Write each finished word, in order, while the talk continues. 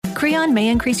Creon may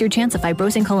increase your chance of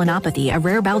fibrosing colonopathy, a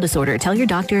rare bowel disorder. Tell your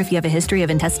doctor if you have a history of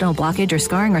intestinal blockage or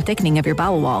scarring or thickening of your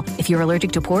bowel wall, if you're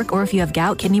allergic to pork, or if you have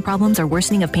gout, kidney problems, or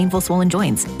worsening of painful swollen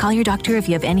joints. Call your doctor if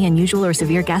you have any unusual or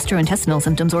severe gastrointestinal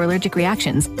symptoms or allergic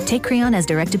reactions. Take Creon as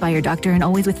directed by your doctor and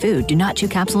always with food. Do not chew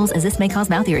capsules, as this may cause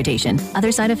mouth irritation.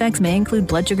 Other side effects may include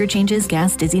blood sugar changes,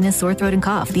 gas, dizziness, sore throat, and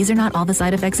cough. These are not all the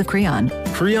side effects of Creon.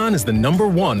 Creon is the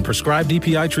 #1 prescribed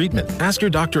EPI treatment. Ask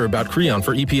your doctor about Creon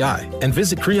for EPI and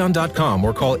visit Creon.com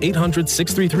or call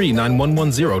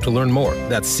 800-633-9110 to learn more.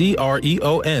 That's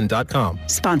CREON.com.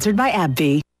 Sponsored by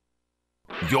AbbVie.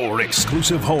 Your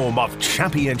exclusive home of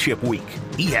Championship Week.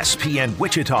 ESPN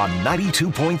Wichita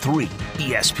 92.3.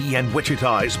 ESPN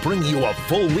Wichita is bringing you a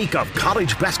full week of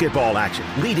college basketball action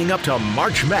leading up to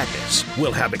March Madness.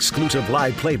 We'll have exclusive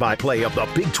live play-by-play of the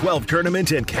Big 12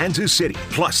 tournament in Kansas City,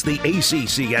 plus the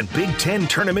ACC and Big 10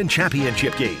 tournament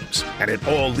championship games. And it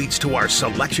all leads to our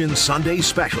Selection Sunday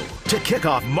special to kick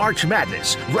off March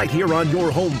Madness right here on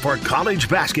your home for college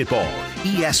basketball.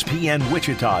 ESPN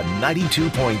Wichita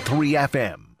 92.3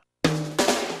 FM.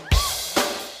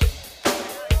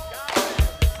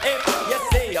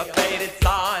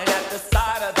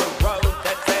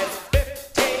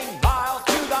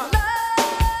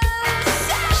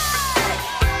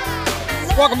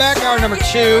 Welcome back, hour number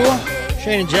 2.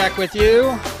 Shane and Jack with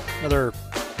you. Another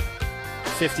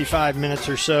 55 minutes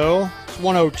or so. It's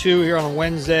 1:02 here on a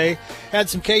Wednesday. Had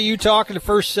some KU talk in the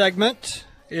first segment.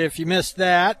 If you missed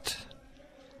that,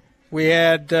 we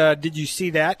had, did you see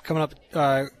that coming up?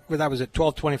 That was at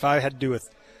 12:25. Had to do with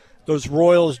those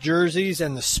Royals jerseys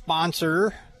and the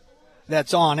sponsor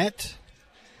that's on it.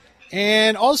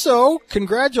 And also,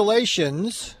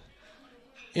 congratulations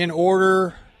in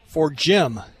order for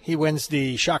Jim. He wins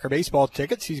the Shocker baseball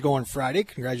tickets. He's going Friday.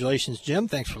 Congratulations, Jim.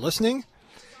 Thanks for listening.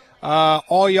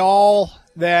 All y'all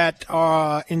that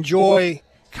enjoy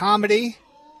comedy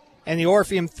and the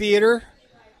Orpheum Theater,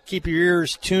 keep your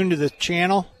ears tuned to the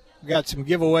channel. We've got some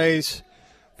giveaways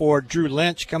for Drew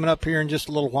Lynch coming up here in just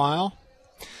a little while.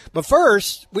 But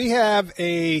first, we have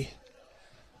a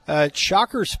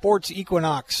Shocker Sports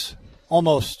Equinox,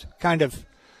 almost, kind of.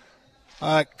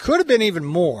 Could have been even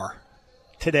more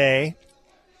today,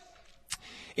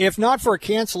 if not for a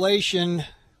cancellation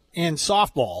in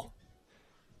softball,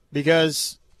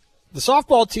 because the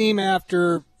softball team,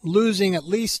 after losing at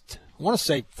least, I want to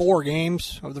say 4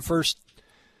 games over the first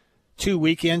 2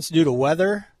 weekends due to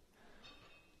weather,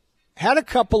 had a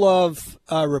couple of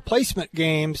replacement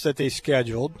games that they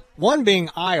scheduled, one being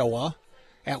Iowa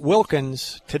at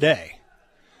Wilkins today.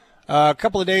 A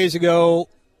couple of days ago,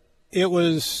 it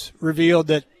was revealed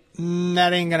that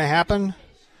that ain't going to happen.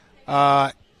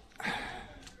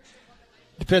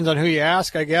 Depends on who you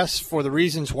ask, I guess, for the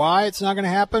reasons why it's not going to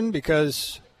happen,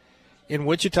 because in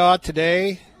Wichita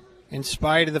today, in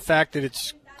spite of the fact that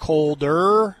it's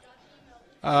colder,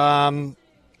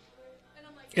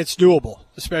 it's doable,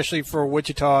 especially for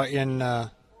Wichita in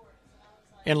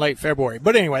late February.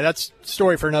 But anyway, that's a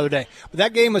story for another day. But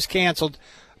that game was canceled.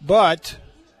 But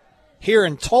here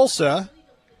in Tulsa,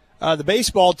 the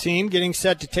baseball team getting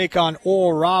set to take on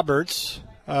Oral Roberts,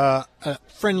 a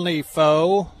friendly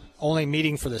foe, only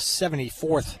meeting for the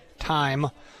 74th time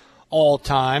all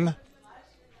time.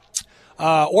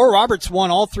 Oral Roberts won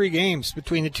all 3 games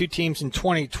between the two teams in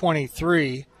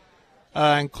 2023,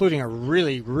 including a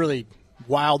really, really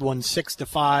wild one,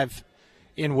 6-5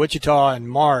 in Wichita in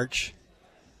March.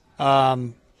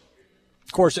 Of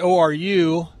course,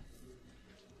 ORU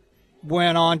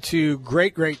went on to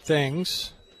great, great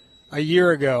things a year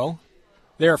ago.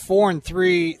 They're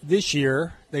 4-3 this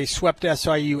year. They swept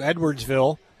SIU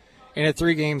Edwardsville in a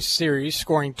 3-game series,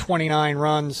 scoring 29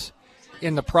 runs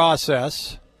in the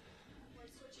process.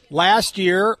 Last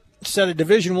year, set a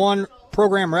Division I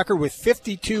program record with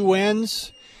 52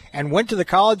 wins and went to the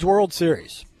College World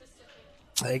Series.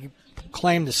 They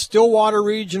claimed the Stillwater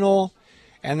Regional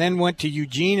and then went to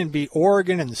Eugene and beat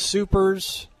Oregon in the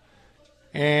Supers,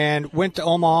 and went to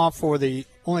Omaha for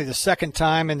only the second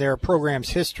time in their program's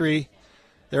history.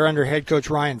 They're under head coach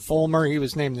Ryan Fulmer. He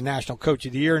was named the National Coach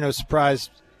of the Year. No surprise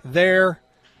there.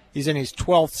 He's in his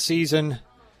 12th season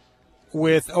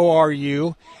with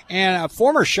ORU. And a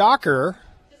former Shocker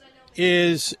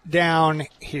is down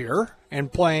here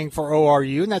and playing for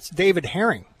ORU, and that's David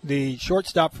Herring, the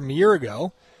shortstop from a year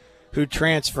ago who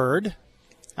transferred.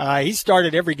 He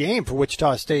started every game for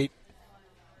Wichita State,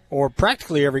 or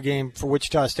practically every game for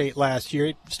Wichita State last year.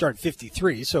 He started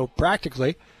 53, so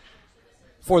practically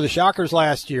for the Shockers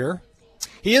last year.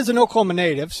 He is an Oklahoma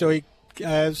native, so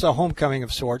it's a homecoming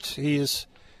of sorts. He has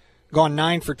gone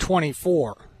 9 for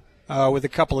 24 with a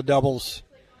couple of doubles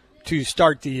to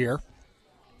start the year.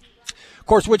 Of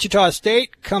course, Wichita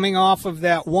State coming off of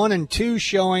that 1-2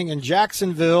 showing in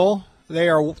Jacksonville. They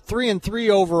are 3-3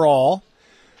 overall.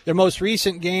 Their most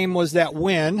recent game was that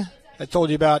win I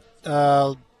told you about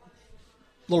a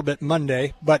little bit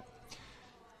Monday, but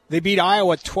they beat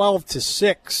Iowa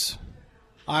 12-6.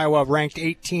 Iowa ranked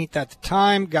 18th at the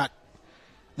time, got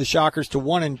the Shockers to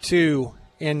 1-2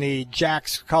 in the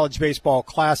Jacks College Baseball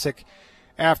Classic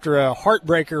after a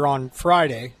heartbreaker on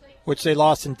Friday, which they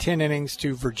lost in 10 innings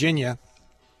to Virginia.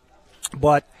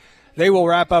 But they will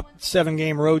wrap up the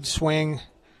 7-game road swing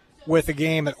with a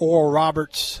game at Oral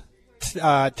Roberts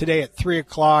today at 3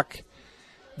 o'clock.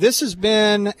 This has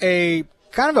been a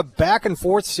kind of a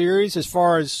back-and-forth series as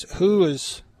far as who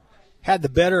has had the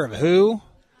better of who.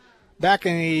 Back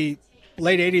in the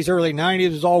late 80s, early 90s, it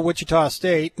was all Wichita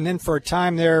State. And then for a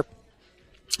time there,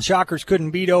 Shockers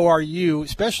couldn't beat ORU,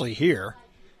 especially here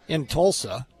in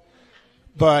Tulsa.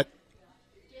 But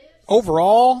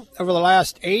overall, over the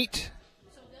last 8,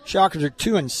 Shockers are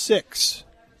 2-6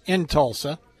 in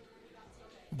Tulsa.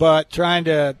 But trying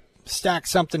to stack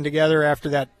something together after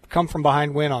that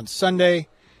come-from-behind win on Sunday.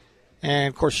 And,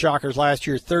 of course, Shockers last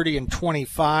year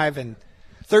 30-25 and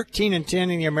 13-10 in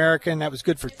the American. That was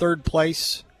good for third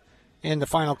place in the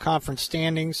final conference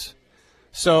standings.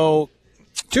 So,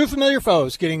 two familiar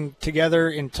foes getting together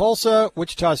in Tulsa,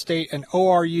 Wichita State, and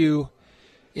ORU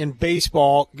in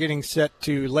baseball, getting set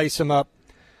to lace them up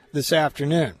this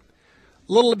afternoon.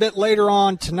 A little bit later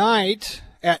on tonight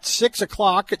at 6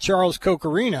 o'clock at Charles Koch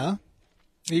Arena,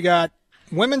 you got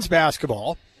women's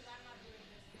basketball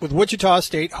with Wichita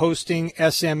State hosting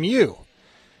SMU.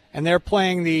 And they're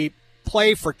playing the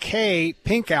Play for K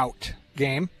Pink Out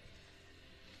game.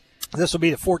 This will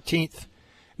be the 14th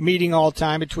meeting all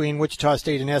time between Wichita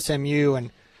State and SMU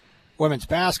and women's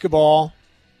basketball.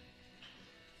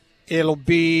 It'll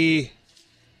be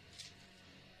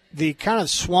the kind of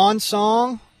swan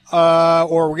song,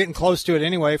 or we're getting close to it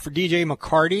anyway, for DJ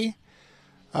McCarty.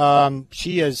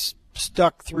 She has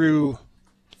stuck through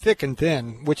thick and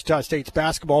thin Wichita State's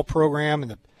basketball program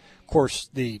and, of course,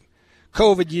 the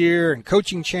COVID year and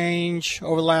coaching change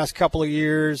over the last couple of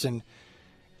years. And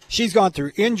she's gone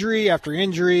through injury after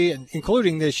injury, and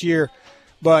including this year.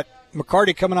 But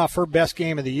McCarty coming off her best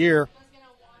game of the year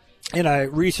in a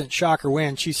recent Shocker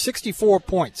win. She's 64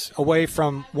 points away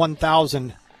from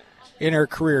 1,000 in her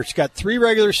career. She's got 3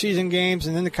 regular season games,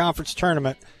 and then the conference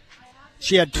tournament.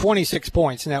 She had 26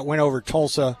 points in that win over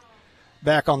Tulsa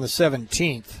back on the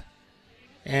 17th.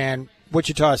 And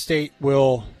Wichita State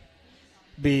will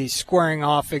be squaring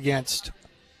off against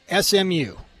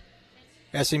SMU.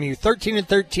 SMU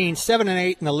 13-13,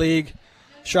 7-8 in the league.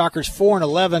 Shockers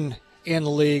 4-11 in the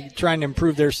league, trying to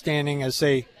improve their standing as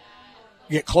they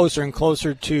get closer and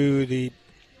closer to the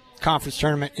conference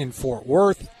tournament in Fort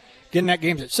Worth. Getting that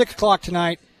game's at 6 o'clock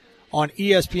tonight on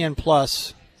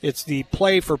ESPN+. It's the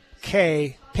Play for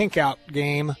K Pink Out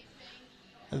game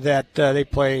that they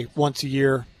play once a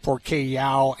year for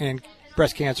KYAO and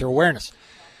breast cancer awareness.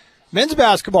 Men's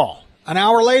basketball, an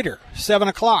hour later, 7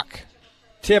 o'clock.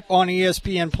 Tip on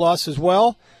ESPN+ as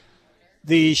well.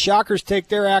 The Shockers take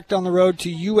their act on the road to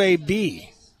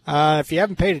UAB. If you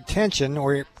haven't paid attention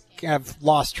or you have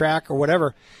lost track or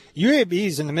whatever, UAB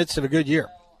is in the midst of a good year.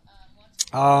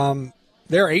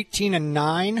 They're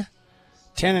 18-9,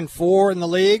 10-4 in the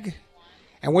league,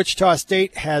 and Wichita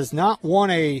State has not won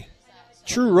a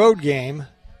true road game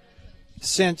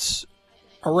since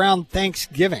around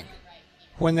Thanksgiving,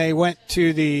 when they went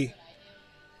to the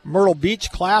Myrtle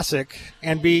Beach Classic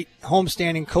and beat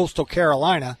homestanding Coastal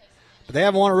Carolina. But they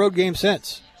haven't won a road game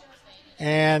since.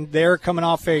 And they're coming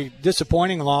off a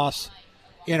disappointing loss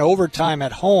in overtime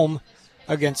at home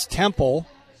against Temple.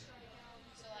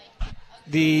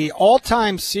 The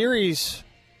all-time series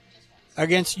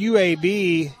against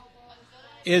UAB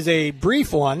is a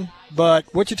brief one,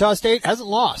 but Wichita State hasn't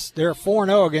lost. They're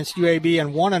 4-0 against UAB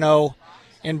and 1-0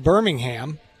 in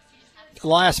Birmingham. The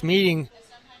last meeting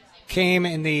came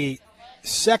in the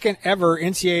second ever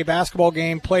NCAA basketball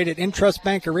game played at Intrust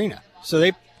Bank Arena. So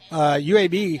they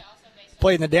UAB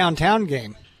played in the downtown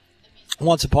game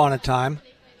once upon a time.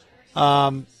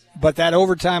 But that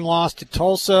overtime loss to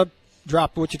Tulsa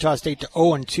dropped Wichita State to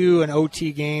 0-2 in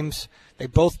OT games.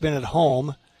 They've both been at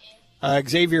home.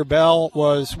 Xavier Bell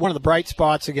was one of the bright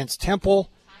spots against Temple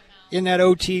in that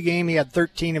OT game. He had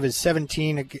 13 of his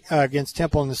 17 against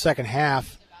Temple in the second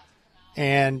half.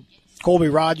 And Colby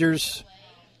Rogers,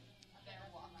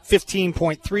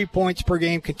 15.3 points per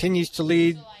game, continues to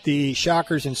lead the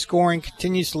Shockers in scoring,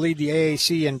 continues to lead the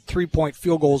AAC in three-point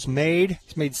field goals made.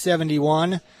 He's made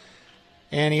 71.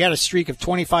 And he had a streak of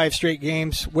 25 straight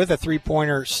games with a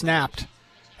three-pointer snapped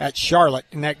at Charlotte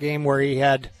in that game where he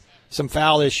had some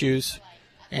foul issues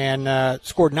and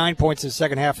scored 9 points in the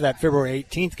second half of that February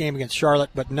 18th game against Charlotte,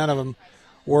 but none of them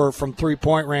were from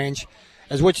three-point range.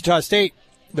 As Wichita State,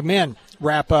 the men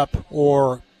wrap up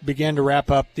or begin to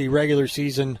wrap up the regular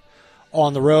season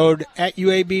on the road at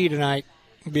UAB tonight.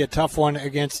 It'll be a tough one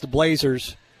against the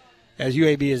Blazers, as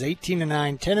UAB is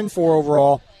 18-9, 10-4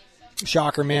 overall.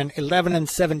 Shocker men,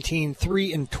 11-17,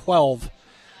 3-12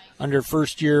 under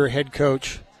first-year head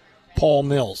coach Paul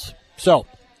Mills. So,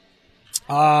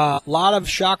 a lot of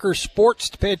Shocker sports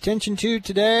to pay attention to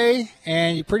today,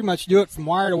 and you pretty much do it from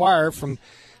wire to wire, from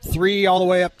 3 all the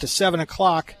way up to 7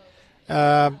 o'clock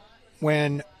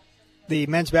when the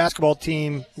men's basketball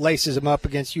team laces them up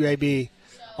against UAB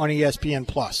on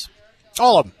ESPN+.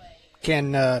 All of them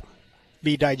can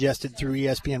be digested through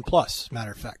ESPN+,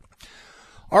 matter of fact.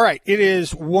 All right, it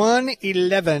is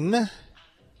 1:11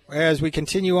 as we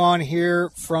continue on here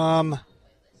from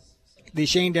the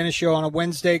Shane Dennis Show on a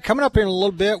Wednesday. Coming up in a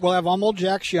little bit, we'll have Old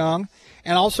Jax Young.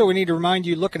 And also we need to remind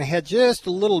you, looking ahead just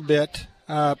a little bit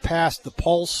past the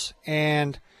Pulse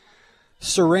and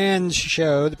Syringe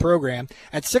show, the program.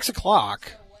 At 6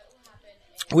 o'clock,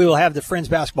 we will have the Friends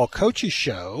Basketball Coaches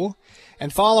Show.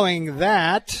 And following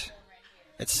that,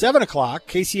 at 7 o'clock,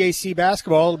 KCAC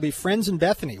basketball will be Friends in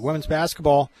Bethany. Women's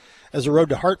basketball, as the road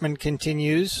to Hartman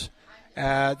continues.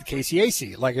 The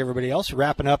KCAC, like everybody else,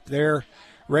 wrapping up their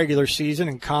regular season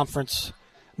and conference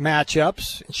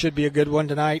matchups. It should be a good one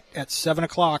tonight at 7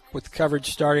 o'clock with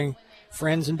coverage starting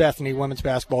Friends in Bethany, women's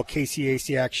basketball,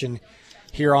 KCAC action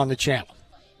here on the channel.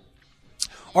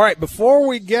 All right, before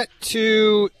we get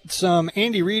to some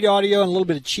Andy Reid audio and a little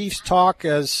bit of Chiefs talk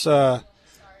as the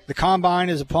Combine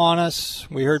is upon us.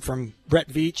 We heard from Brett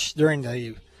Veach during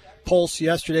the Pulse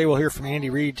yesterday. We'll hear from Andy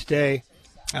Reid today.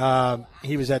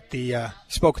 He was at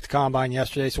spoke at the Combine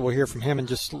yesterday, so we'll hear from him in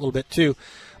just a little bit too.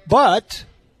 But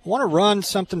I want to run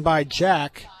something by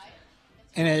Jack,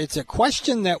 and it's a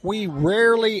question that we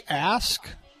rarely ask,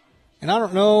 and I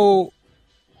don't know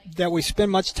that we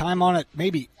spend much time on it,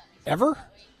 maybe ever.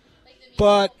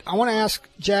 But I want to ask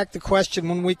Jack the question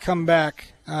when we come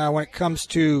back when it comes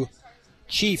to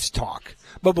Chiefs talk.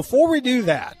 But before we do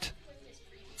that,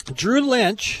 Drew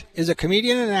Lynch is a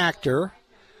comedian and actor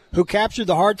who captured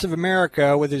the hearts of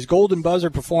America with his Golden Buzzer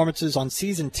performances on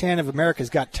Season 10 of America's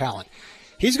Got Talent.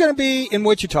 He's going to be in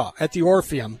Wichita at the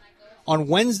Orpheum on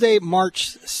Wednesday,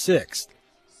 March 6th.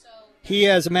 He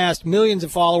has amassed millions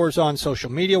of followers on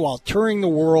social media while touring the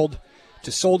world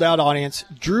to sold-out audience.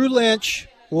 Drew Lynch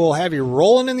will have you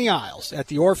rolling in the aisles at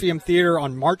the Orpheum Theater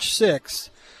on March 6th.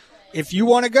 If you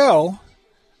want to go,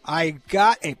 I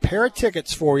got a pair of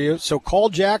tickets for you, so call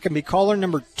Jack and be caller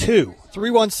number 2,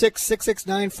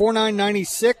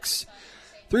 316-669-4996,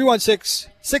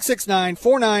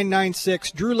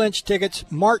 316-669-4996. Drew Lynch tickets,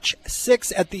 March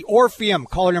 6th at the Orpheum.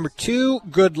 Caller number 2,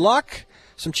 good luck.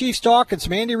 Some Chiefs talk and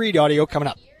some Andy Reid audio coming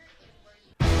up.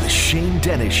 The Shane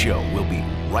Dennis Show will be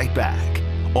right back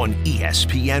on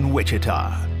ESPN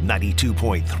Wichita,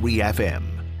 92.3 FM.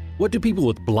 What do people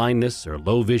with blindness or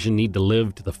low vision need to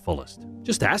live to the fullest?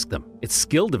 Just ask them. It's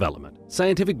skill development,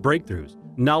 scientific breakthroughs,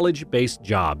 knowledge-based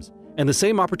jobs, and the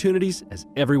same opportunities as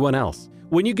everyone else.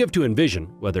 When you give to Envision,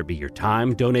 whether it be your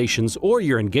time, donations, or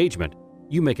your engagement,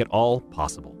 you make it all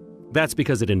possible. That's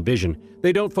because at Envision,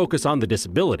 they don't focus on the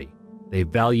disability. They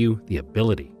value the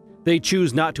ability. They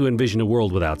choose not to envision a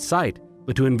world without sight,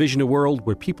 but to envision a world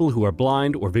where people who are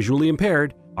blind or visually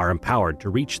impaired are empowered to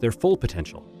reach their full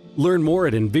potential. Learn more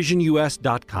at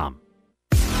envisionus.com.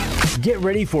 Get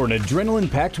ready for an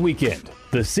adrenaline-packed weekend.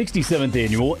 The 67th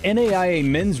Annual NAIA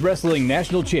Men's Wrestling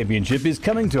National Championship is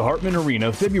coming to Hartman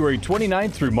Arena February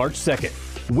 29th through March 2nd.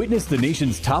 Witness the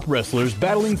nation's top wrestlers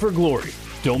battling for glory.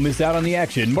 Don't miss out on the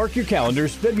action. Mark your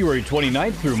calendars February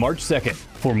 29th through March 2nd.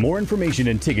 For more information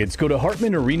and tickets, go to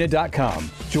hartmanarena.com.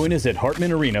 Join us at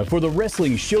Hartman Arena for the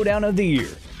Wrestling Showdown of the Year.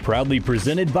 Proudly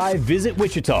presented by Visit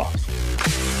Wichita.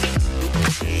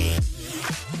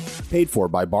 Paid for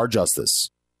by Bar Justice.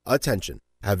 Attention.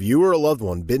 Have you or a loved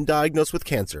one been diagnosed with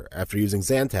cancer after using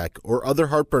Zantac or other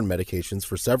heartburn medications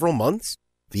for several months?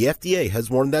 The FDA has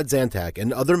warned that Zantac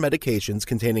and other medications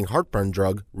containing heartburn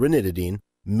drug, ranitidine,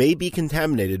 may be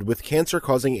contaminated with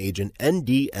cancer-causing agent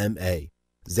NDMA.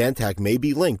 Zantac may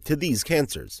be linked to these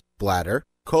cancers: bladder,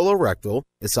 colorectal,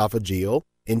 esophageal,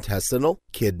 intestinal,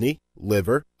 kidney,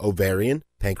 liver, ovarian,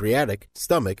 pancreatic,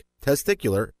 stomach,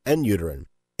 testicular, and uterine.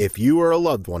 If you or a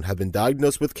loved one have been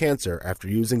diagnosed with cancer after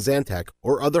using Zantac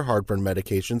or other heartburn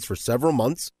medications for several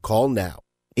months, call now.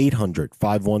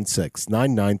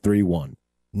 800-516-9931.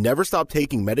 Never stop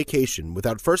taking medication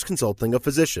without first consulting a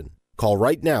physician. Call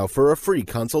right now for a free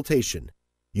consultation.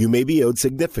 You may be owed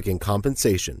significant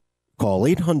compensation. Call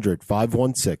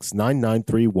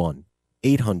 800-516-9931.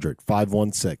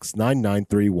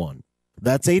 800-516-9931.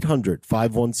 That's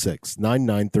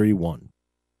 800-516-9931.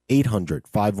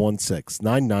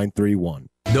 800-516-9931.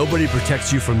 Nobody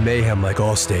protects you from mayhem like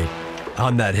Allstate.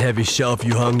 On that heavy shelf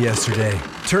you hung yesterday,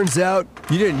 turns out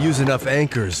you didn't use enough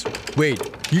anchors. Wait,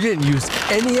 you didn't use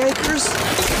any anchors?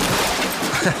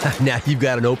 Now you've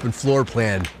got an open floor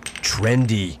plan.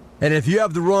 Trendy. And if you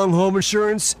have the wrong home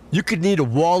insurance, you could need a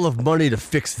wall of money to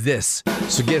fix this.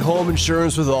 So get home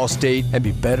insurance with Allstate and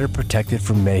be better protected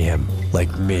from mayhem, like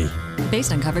me.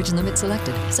 Based on coverage and limits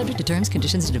selected. Subject to terms,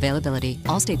 conditions, and availability.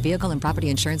 Allstate Vehicle and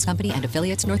Property Insurance Company and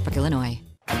affiliates, Northbrook, Illinois.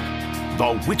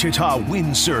 The Wichita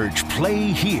Wind Surge play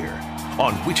here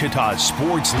on Wichita's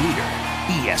sports leader,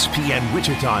 ESPN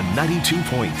Wichita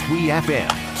 92.3 FM.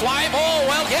 Fly ball,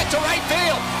 well hit to right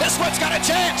field. This one's got a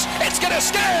chance. It's going to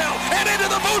scale and into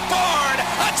the boot board.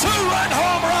 A 2-run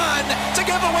home run to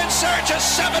give the Wind Surge a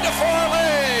 7-4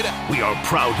 lead. We are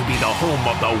proud to be the home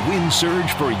of the Wind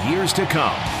Surge for years to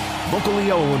come.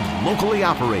 Locally owned, locally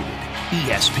operated.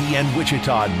 ESPN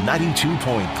Wichita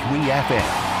 92.3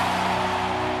 FM.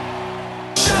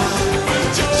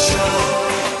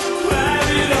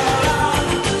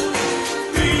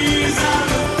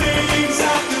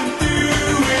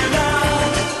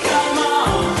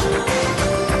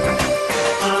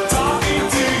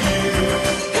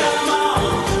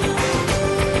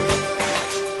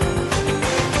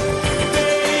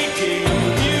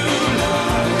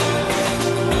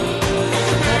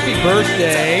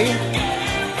 Birthday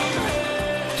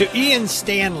to Ian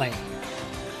Stanley,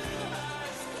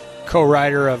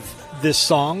 co-writer of this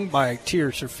song by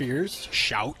Tears for Fears,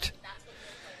 Shout.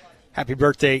 Happy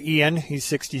birthday, Ian. He's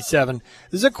 67.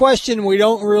 This is a question we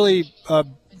don't really,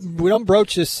 we don't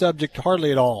broach this subject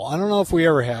hardly at all. I don't know if we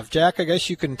ever have. Jack, I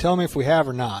guess you can tell me if we have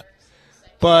or not.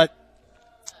 But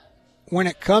when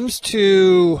it comes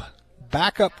to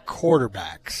backup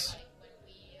quarterbacks,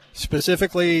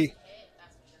 specifically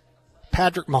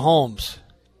Patrick Mahomes,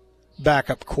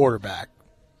 backup quarterback.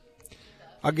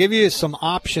 I'll give you some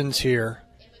options here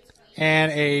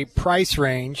and a price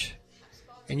range,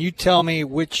 and you tell me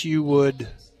which you would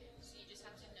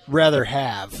rather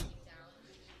have.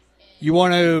 You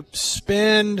want to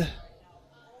spend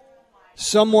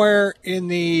somewhere in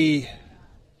the,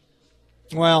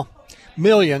 well,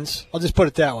 millions. I'll just put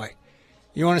it that way.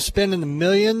 You want to spend in the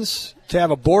millions to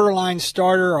have a borderline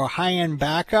starter or a high-end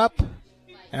backup?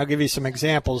 And I'll give you some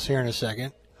examples here in a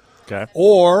second. Okay.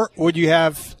 Or would you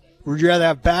rather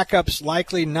have backups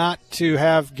likely not to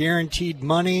have guaranteed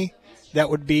money that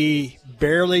would be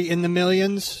barely in the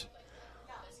millions?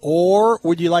 Or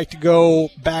would you like to go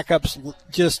backups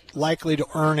just likely to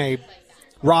earn a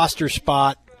roster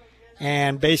spot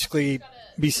and basically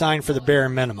be signed for the bare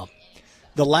minimum?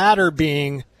 The latter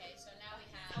being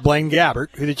Blaine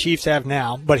Gabbert, who the Chiefs have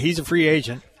now, but he's a free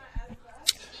agent.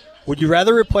 Would you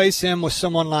rather replace him with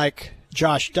someone like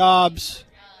Josh Dobbs,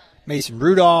 Mason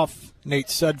Rudolph, Nate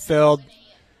Sudfeld,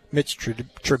 Mitch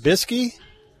Trubisky,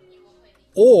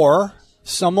 or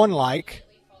someone like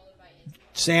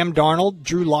Sam Darnold,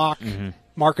 Drew Lock,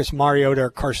 Marcus Mariota,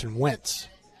 or Carson Wentz?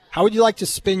 How would you like to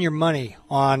spend your money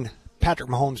on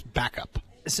Patrick Mahomes' backup?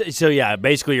 So yeah,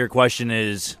 basically your question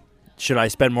is, should I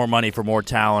spend more money for more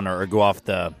talent or go off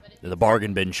the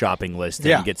bargain bin shopping list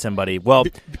and get somebody? Well,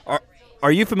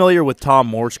 are you familiar with Tom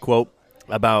Moore's quote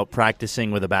about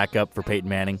practicing with a backup for Peyton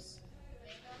Manning?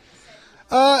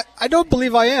 I don't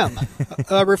believe I am.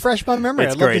 Refresh my memory.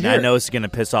 It's I'd love great. to hear I know it's going to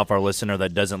piss off our listener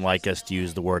that doesn't like us to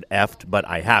use the word effed, but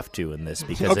I have to in this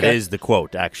because it is the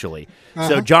quote, actually.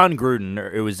 So John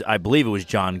Gruden, I believe it was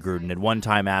John Gruden, at one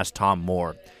time asked Tom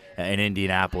Moore in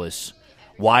Indianapolis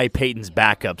why Peyton's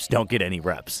backups don't get any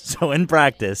reps. So in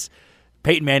practice,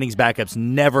 Peyton Manning's backups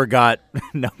never got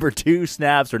number 2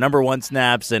 snaps or number 1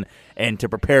 snaps, and to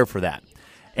prepare for that.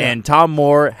 And Tom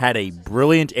Moore had a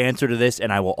brilliant answer to this,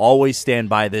 and I will always stand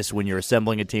by this when you're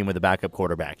assembling a team with a backup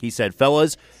quarterback. He said,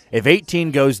 fellas, if 18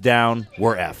 goes down,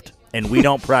 we're effed, and we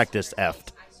don't practice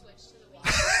effed.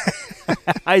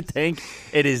 I think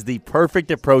it is the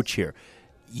perfect approach here.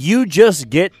 You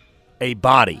just get a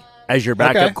body as your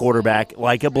backup quarterback,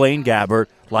 like a Blaine Gabbert,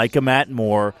 like a Matt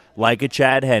Moore, like a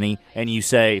Chad Henne, and you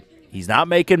say, he's not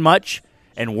making much,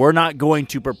 and we're not going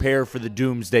to prepare for the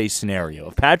doomsday scenario.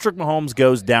 If Patrick Mahomes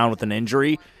goes down with an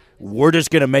injury, we're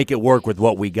just going to make it work with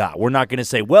what we got. We're not going to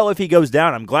say, well, if he goes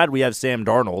down, I'm glad we have Sam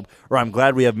Darnold, or I'm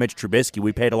glad we have Mitch Trubisky.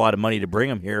 We paid a lot of money to bring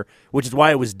him here, which is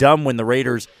why it was dumb when the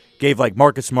Raiders gave like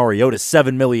Marcus Mariota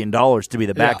 $7 million to be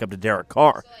the backup to Derek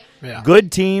Carr. Yeah.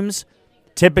 Good teams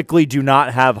typically do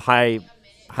not have high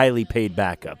highly paid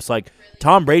backups. Like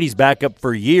Tom Brady's backup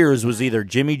for years was either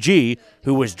Jimmy G,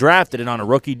 who was drafted and on a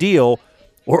rookie deal,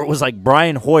 or it was like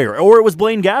Brian Hoyer, or it was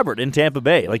Blaine Gabbert in Tampa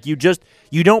Bay. Like you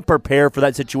don't prepare for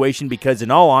that situation because,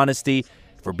 in all honesty,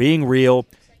 for being real,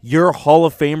 your Hall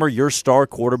of Famer, your star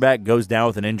quarterback goes down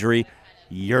with an injury,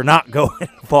 you're not going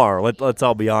far. Let's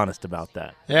all be honest about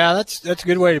that. Yeah, that's a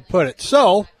good way to put it.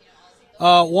 So,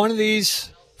 one of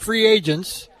these free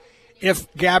agents,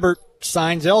 if Gabbert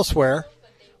signs elsewhere,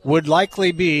 would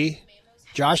likely be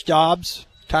Josh Dobbs,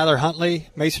 Tyler Huntley,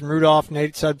 Mason Rudolph,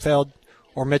 Nate Sudfeld,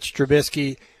 or Mitch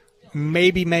Trubisky,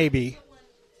 maybe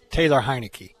Taylor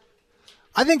Heineke.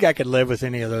 I think I could live with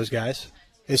any of those guys,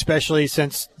 especially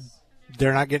since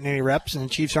they're not getting any reps and the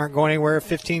Chiefs aren't going anywhere if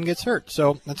 15 gets hurt.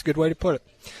 So that's a good way to put it.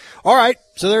 All right,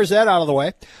 so there's that out of the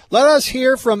way. Let us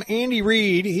hear from Andy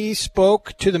Reid. He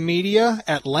spoke to the media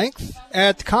at length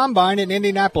at the Combine in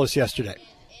Indianapolis yesterday.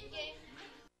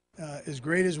 As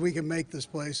great as we can make this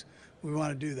place, we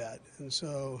want to do that. And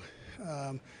so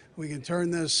we can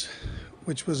turn this,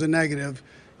 which was a negative,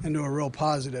 into a real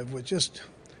positive. With just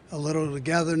a little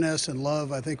togetherness and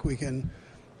love, I think we can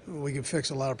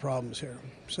fix a lot of problems here.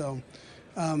 So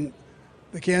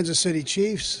the Kansas City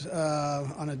Chiefs,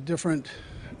 on a different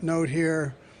note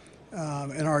here,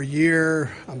 in our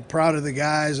year, I'm proud of the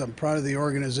guys. I'm proud of the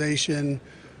organization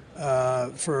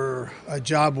for a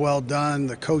job well done,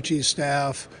 the coaching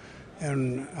staff,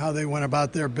 and how they went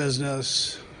about their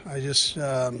business. I just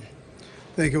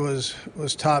think it was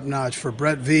top notch for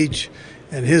Brett Veach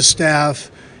and his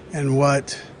staff, and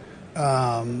what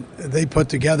they put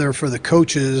together for the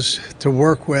coaches to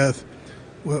work with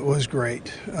was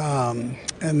great. And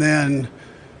then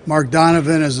Mark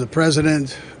Donovan as the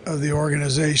president of the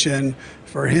organization,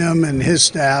 for him and his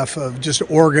staff of just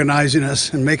organizing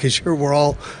us and making sure we're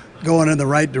all going in the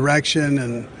right direction,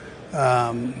 and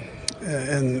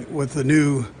with the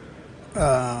new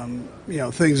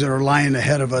things that are lying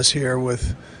ahead of us here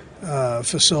with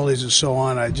facilities and so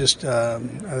on. I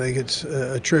think it's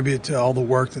a tribute to all the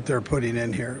work that they're putting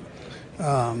in here.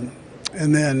 And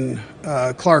then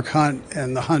Clark Hunt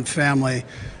and the Hunt family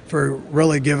for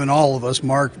really giving all of us,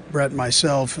 Mark, Brett,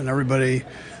 myself, and everybody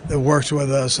that works with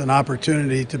us, an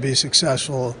opportunity to be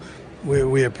successful.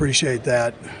 We appreciate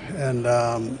that, and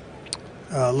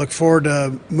look forward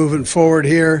to moving forward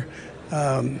here.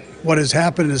 What has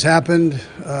happened has happened.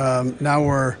 Now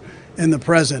we're in the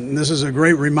present, and this is a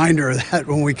great reminder of that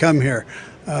when we come here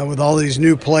with all these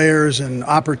new players and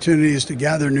opportunities to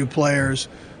gather new players.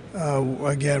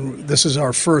 Again, this is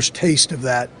our first taste of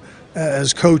that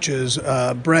as coaches.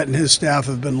 Brett and his staff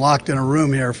have been locked in a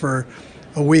room here for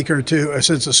a week or two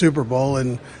since the Super Bowl,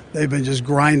 and they've been just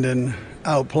grinding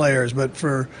out players. But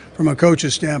from a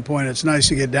coach's standpoint, it's nice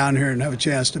to get down here and have a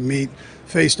chance to meet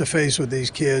face-to-face with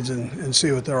these kids and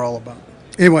see what they're all about.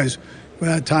 Anyways, with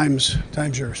that, time's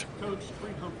yours. Coach,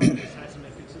 Reid Humphrey just had some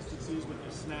inconsistencies with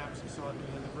the snaps. You saw at the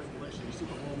end of regulation. You see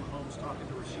the whole Mahomes talking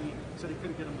to Reid, said he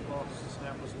couldn't get him the ball because the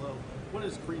snap was low. What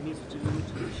does Reid need to do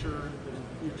to ensure that in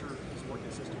the future he's more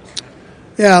consistent with snap?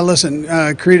 Yeah, listen,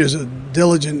 Reid is a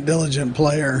diligent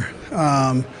player.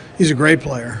 He's a great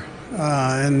player,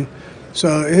 and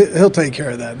so he'll take care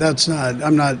of that.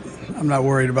 I'm not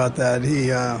worried about that.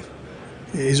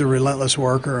 He's a relentless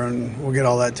worker, and we'll get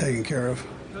all that taken care of.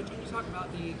 Coach, can you talk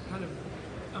about the kind of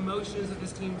emotions that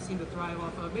this team seemed to thrive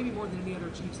off of, maybe more than any other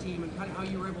Chiefs team, and kind of how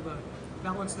you were able to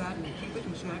balance that and keep it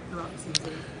in check throughout the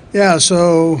season? Yeah,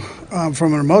 so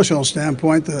from an emotional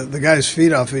standpoint, the guys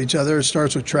feed off of each other. It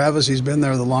starts with Travis. He's been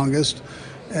there the longest,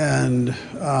 and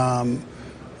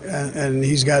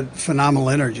he's got phenomenal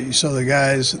energy. So the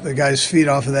guys feed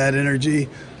off of that energy,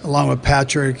 along with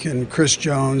Patrick and Chris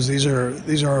Jones. These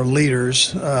are our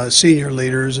leaders, senior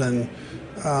leaders, and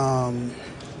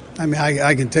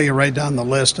I can take it right down the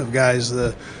list of guys.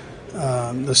 The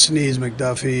Sneeds,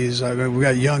 McDuffies. We've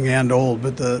got young and old,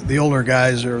 but the older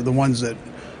guys are the ones that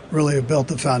really have built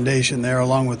the foundation there,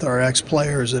 along with our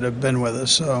ex-players that have been with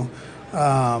us. So,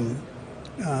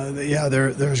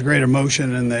 there's great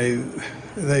emotion, and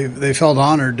they felt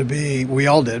honored to be. We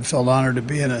all felt honored to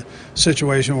be in a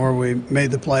situation where we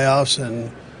made the playoffs, and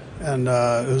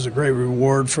it was a great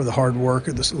reward for the hard work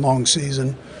of this long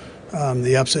season,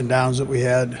 the ups and downs that we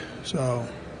had. So,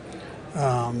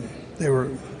 they were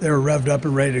revved up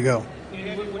and ready to go. What do you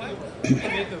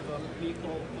make of Nico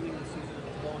ending the season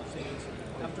with long Saints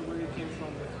after where you came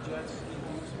from with the Jets? Do you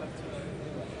expect to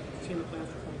see the plans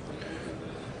for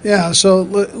 2023? Yeah, so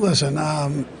listen,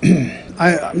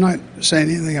 I'm not saying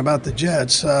anything about the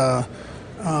Jets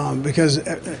because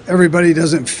everybody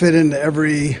doesn't fit into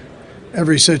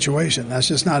every situation. That's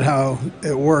just not how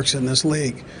it works in this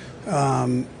league.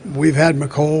 We've had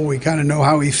McCole. We kind of know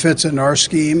how he fits into our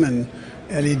scheme, and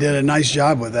he did a nice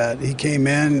job with that. He came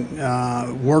in,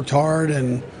 worked hard,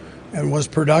 and was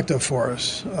productive for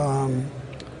us.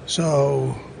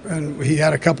 And he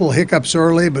had a couple of hiccups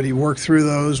early, but he worked through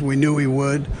those. We knew he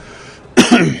would,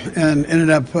 and ended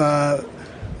up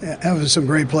having some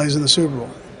great plays in the Super Bowl.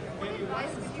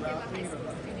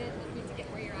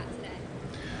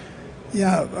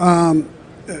 Yeah,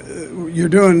 you're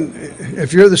doing.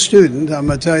 If you're the student, I'm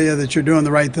going to tell you that you're doing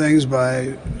the right things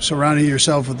by surrounding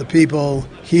yourself with the people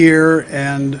here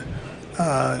and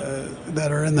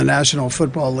that are in the National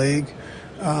Football League.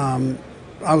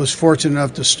 I was fortunate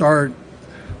enough to start.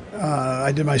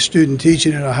 I did my student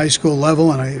teaching at a high school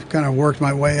level, and I kind of worked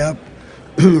my way up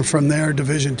from there,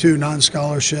 Division II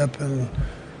non-scholarship, and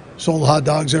sold hot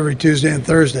dogs every Tuesday and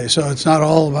Thursday. So it's not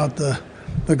all about the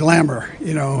glamour,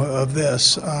 of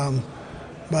this.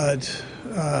 But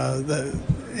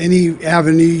any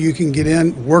avenue you can get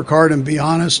in, work hard and be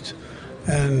honest,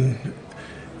 and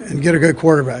get a good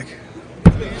quarterback.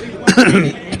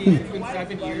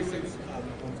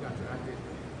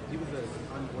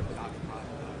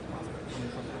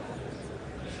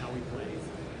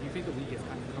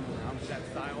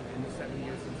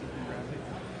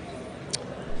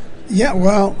 Yeah,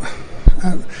 well,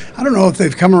 I don't know if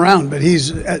they've come around, but he's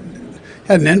had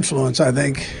an influence, I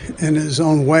think, in his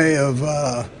own way of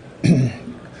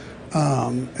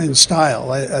and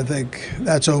style. I think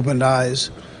that's opened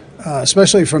eyes,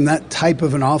 especially from that type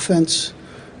of an offense.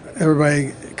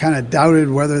 Everybody kind of doubted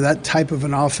whether that type of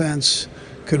an offense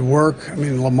could work. I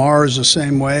mean, Lamar is the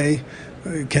same way.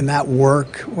 Can that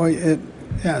work? Well,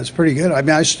 it's pretty good. I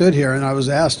mean, I stood here and I was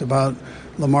asked about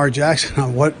Lamar Jackson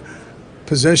on what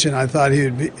position I thought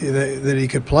that he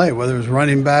could play, whether it was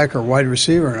running back or wide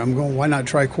receiver. And I'm going, why not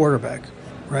try quarterback,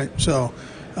 right? So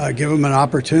give him an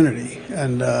opportunity.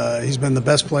 And he's been the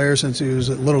best player since he was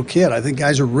a little kid. I think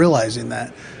guys are realizing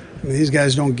that. I mean, these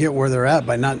guys don't get where they're at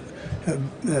by not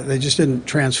they just didn't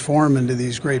transform into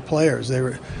these great players.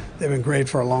 They've been great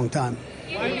for a long time.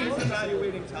 Why is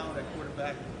evaluating talent at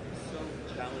quarterback so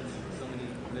challenging? So many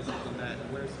misses on that.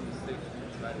 Where are some mistakes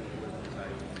you try to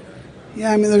avoid?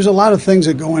 Yeah, I mean, there's a lot of things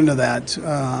that go into that.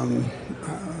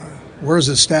 Where's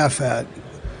the staff at?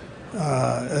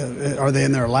 Are they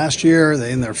in their last year? Are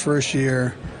they in their first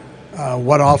year?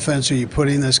 What offense are you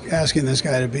asking this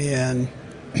guy to be in?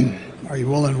 Are you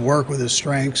willing to work with his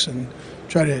strengths and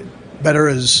try to better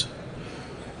his,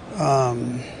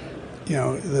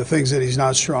 the things that he's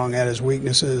not strong at, his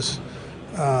weaknesses?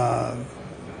 Are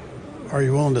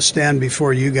you willing to stand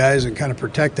before you guys and kind of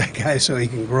protect that guy so he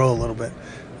can grow a little bit?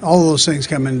 All of those things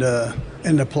come into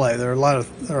play. There are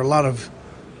a lot of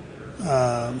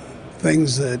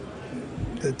things that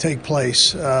take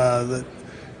place that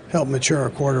help mature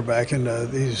a quarterback into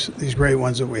these great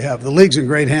ones that we have. The league's in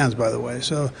great hands, by the way.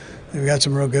 So we've got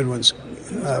some real good ones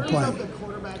playing. The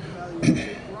quarterback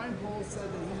evaluation. Brian Bowles said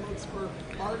that he looks for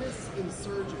artists and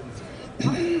surgeons.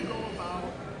 How do you go about,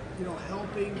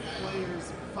 helping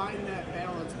players find that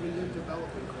balance when you're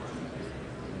developing quarterbacks?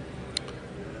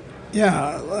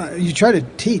 Yeah, you try to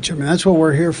teach. I mean, that's what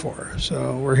we're here for.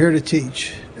 So we're here to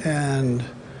teach, and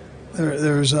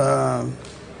there's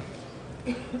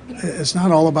it's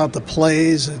not all about the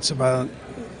plays. It's about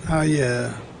how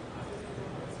you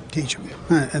teach them,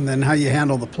 and then how you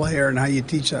handle the player and how you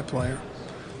teach that player.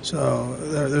 So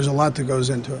there's a lot that goes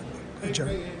into it. Good job.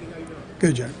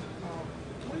 Good job.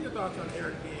 What are your thoughts on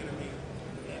Eric Bieniemy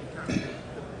and kind of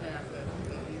the path that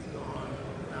he's gone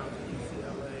now to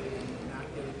UCLA and not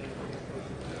getting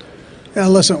that? Yeah,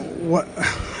 listen.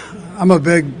 I'm a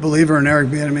big believer in Eric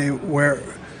Bieniemy.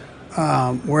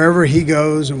 Wherever he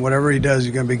goes and whatever he does,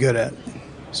 he's going to be good at.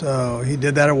 So he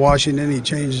did that at Washington. He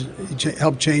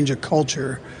helped change a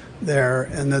culture there,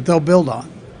 and that they'll build on.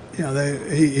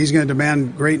 He's going to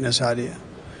demand greatness out of you,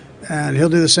 and he'll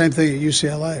do the same thing at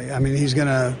UCLA. I mean,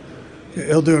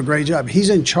 he'll do a great job. He's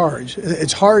in charge.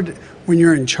 It's hard when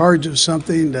you're in charge of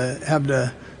something to have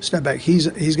to step back.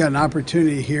 He's got an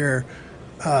opportunity here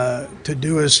to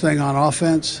do his thing on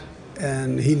offense,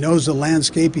 and he knows the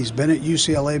landscape. He's been at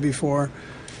UCLA before,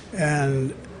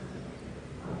 and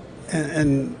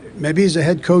maybe he's a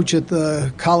head coach at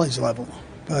the college level,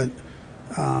 but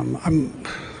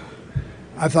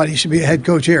I thought he should be a head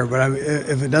coach here. But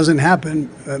if it doesn't happen,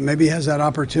 maybe he has that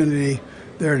opportunity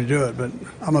there to do it. But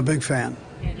I'm a big fan.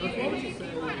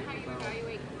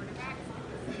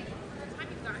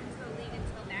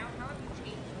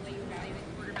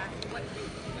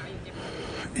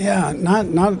 Yeah, not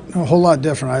a whole lot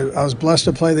different. I was blessed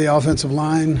to play the offensive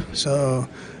line, so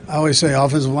I always say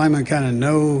offensive linemen kind of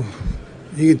know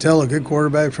You can tell a good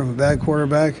quarterback from a bad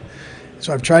quarterback.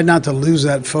 So I've tried not to lose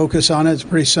that focus on it. It's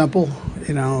pretty simple,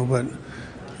 but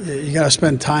you got to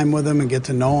spend time with them and get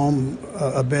to know them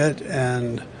a bit,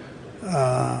 and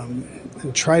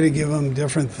try to give them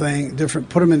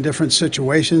put them in different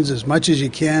situations as much as you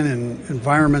can in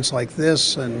environments like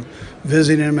this, and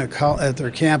visiting them at their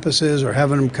campuses or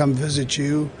having them come visit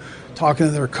you, talking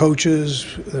to their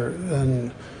coaches,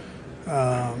 and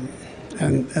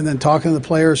then talking to the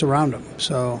players around them.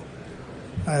 So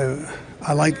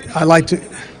I like to.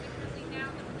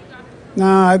 No,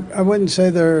 I wouldn't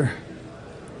say there.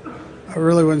 I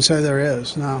really wouldn't say there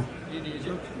is. No. Is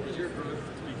your growth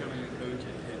to becoming a coach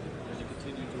as you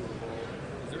continue to evolve?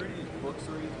 Is there any books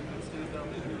or anything that stands out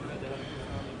that you read that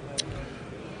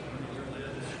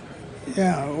have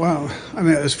Yeah, well, I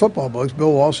mean, as football books,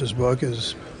 Bill Walsh's book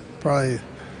is probably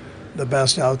the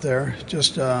best out there.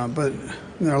 But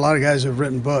there are a lot of guys who have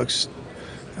written books,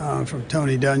 from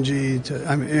Tony Dungy to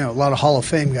a lot of Hall of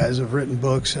Fame guys have written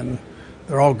books, and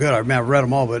they're all good. I've read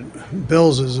them all, but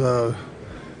Bill's is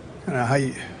how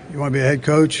you want to be a head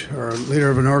coach or a leader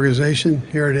of an organization.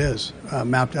 Here it is,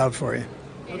 mapped out for you.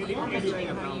 How you came up as a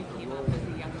young coach,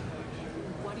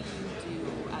 what do you do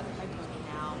as a head coach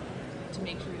now to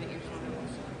make sure that you're sort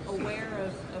of aware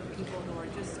of people who are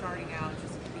just starting out,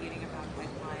 just at the beginning of that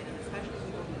pipeline, and especially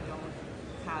people who don't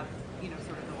have,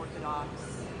 sort of the orthodox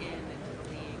into the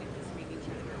league, and just making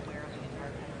sure that you're aware of the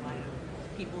entire pipeline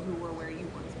of people who were where you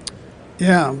once were?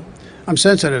 Yeah, I'm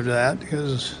sensitive to that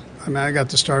because I got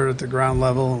to start at the ground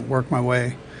level and work my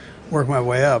way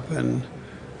up, and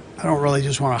I don't really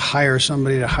just want to hire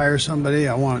somebody to hire somebody.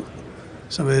 I want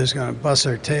somebody that's going to bust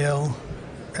their tail,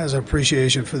 has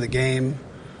appreciation for the game,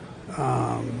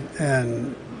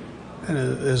 and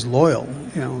is loyal.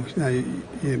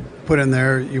 You put in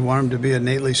there, you want them to be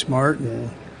innately smart and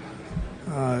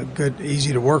good,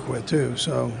 easy to work with too.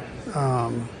 So,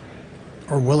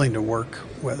 or willing to work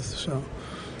with. So.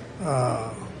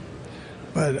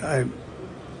 But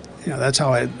that's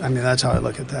how I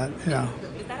look at that. Yeah.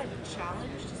 Is that a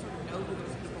challenge to sort of know who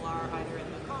those people are, either in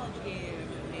the college game,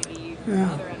 maybe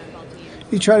other NFL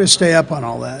teams? You try to stay up on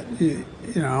all that.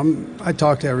 I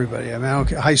talk to everybody.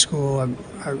 High school.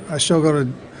 I still go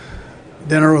to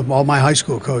dinner with all my high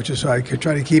school coaches, so I could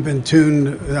try to keep in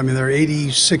tune. They're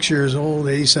 86 years old,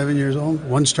 87 years old.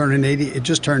 One's turning 80. It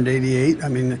just turned 88.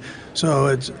 So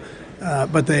it's.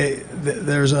 But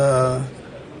there's a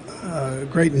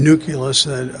great nucleus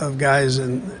of guys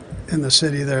in the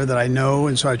city there that I know,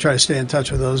 and so I try to stay in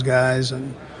touch with those guys,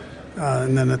 and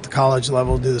then at the college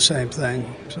level do the same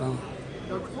thing. So.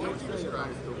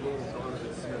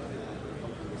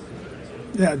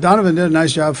 Yeah, Donovan did a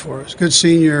nice job for us. Good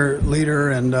senior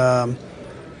leader and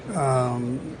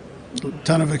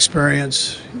ton of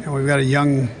experience. We've got a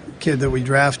young kid that we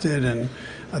drafted, and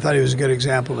I thought he was a good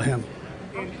example to him.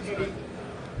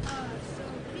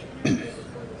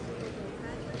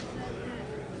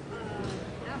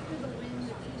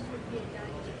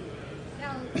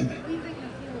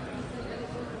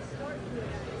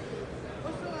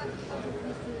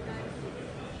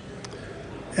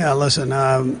 Yeah, listen,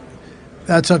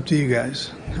 that's up to you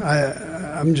guys.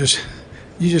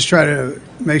 You just try to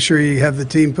make sure you have the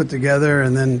team put together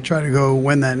and then try to go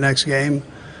win that next game.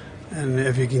 And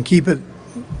if you can keep it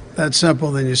that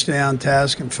simple, then you stay on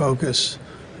task and focus.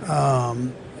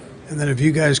 And then if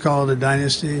you guys call it a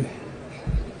dynasty,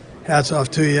 hats off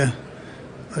to you.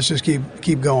 Let's just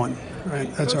keep going.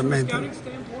 Right, that's our main thing.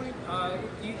 Standpoint,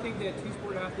 do you think that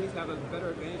two-sport athletes have a better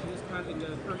advantage in this kind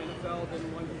of current NFL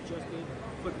than one who just did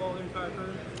football their entire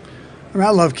career? I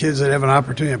love kids that have an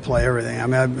opportunity to play everything.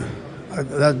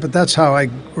 But that's how I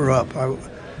grew up.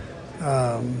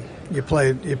 You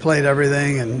played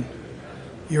everything, and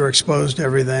you were exposed to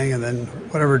everything, and then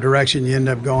whatever direction you end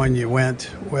up going, you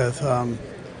went with.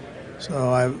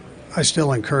 So I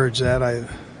still encourage that. I've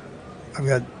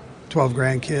got 12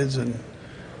 grandkids, and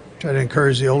try to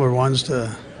encourage the older ones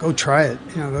to go try it.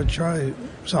 Go try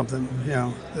something.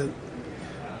 That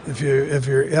if you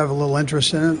have a little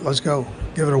interest in it, let's go.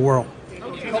 Give it a whirl.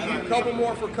 Couple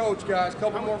more for Coach, guys.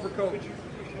 Couple more for Coach.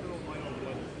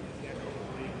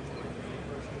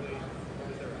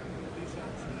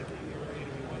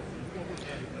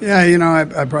 Yeah,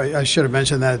 I should have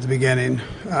mentioned that at the beginning.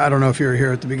 I don't know if you were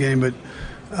here at the beginning, but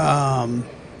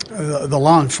the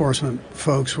law enforcement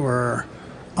folks were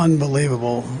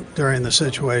unbelievable during the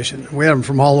situation. We had them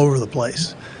from all over the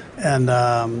place, and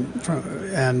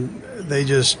they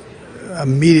just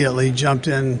immediately jumped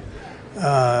in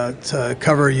to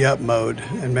cover you up mode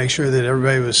and make sure that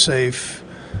everybody was safe,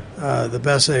 the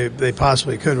best they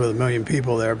possibly could with 1 million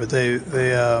people there. But they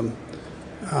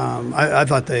I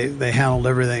thought they handled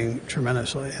everything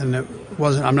tremendously, and it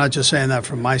wasn't. I'm not just saying that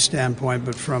from my standpoint,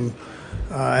 but from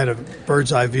I had a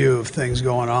bird's eye view of things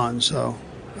going on. So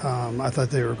I thought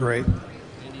they were great. Coach,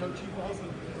 you've also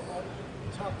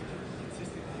talked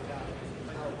consistently about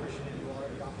how fortunate you are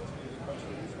the opportunity to coach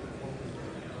for these Super Bowls.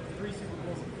 3 Super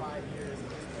Bowls in 5 years at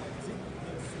this point.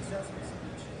 Is the success of this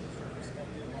change your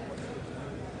perspective on what you're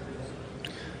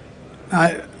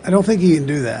doing? I don't think you can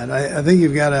do that. I think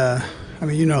you've got to. I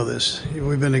mean, you know this.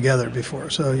 We've been together before,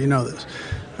 so you know this.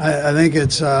 I think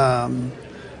it's a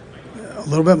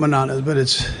little bit monotonous, but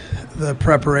it's the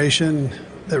preparation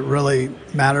that really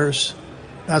matters.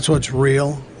 That's what's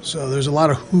real. So there's a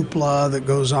lot of hoopla that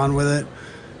goes on with it,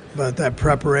 but that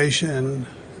preparation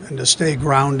and to stay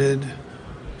grounded,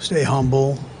 stay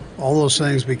humble, all those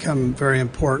things become very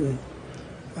important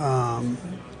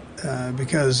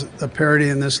because the parity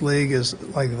in this league is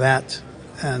like that.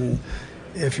 And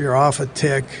if you're off a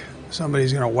tick,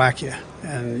 somebody's going to whack you,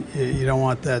 and you don't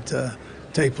want that to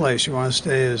take place. You want to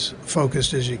stay as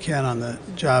focused as you can on the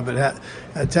job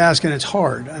at task, and it's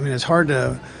hard. I mean, it's hard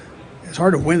to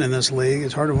win in this league.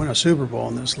 It's hard to win a Super Bowl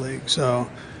in this league. So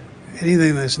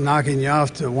anything that's knocking you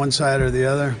off to one side or the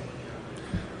other,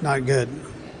 not good.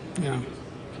 You know.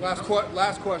 Last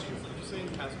question.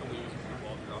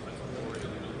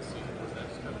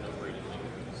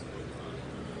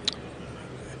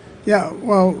 Yeah,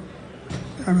 well,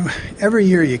 I mean, every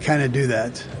year you kind of do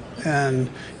that, and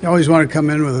you always want to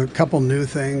come in with a couple new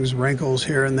things, wrinkles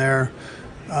here and there,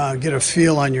 get a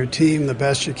feel on your team the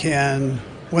best you can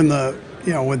when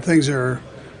when things are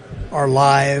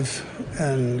live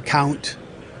and count,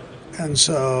 and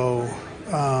so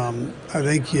I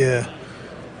think you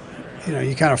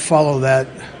kind of follow that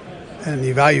and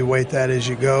evaluate that as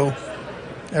you go.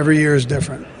 Every year is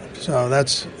different, so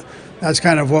that's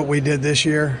kind of what we did this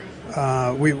year.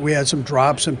 We had some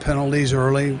drops and penalties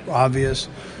early, obvious.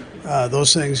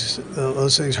 Those things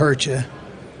hurt you,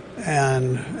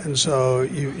 and so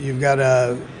you've got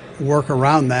to work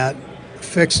around that,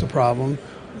 fix the problem,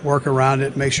 work around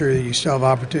it, make sure that you still have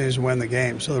opportunities to win the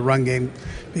game. So the run game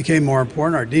became more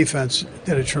important. Our defense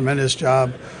did a tremendous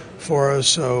job for us,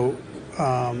 so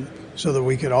that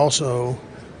we could also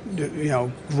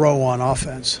grow on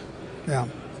offense. Yeah.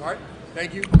 All right.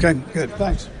 Thank you. Okay. Good.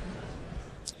 Thanks.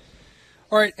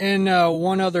 All right, and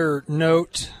one other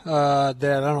note that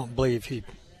I don't believe he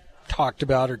talked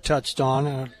about or touched on.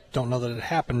 I don't know that it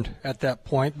happened at that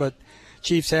point, but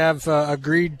Chiefs have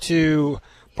agreed to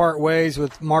part ways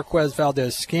with Marquez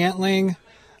Valdez-Scantling.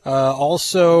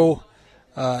 Also,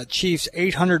 Chiefs'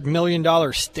 $800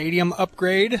 million stadium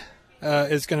upgrade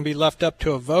is going to be left up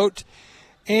to a vote.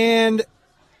 And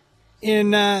in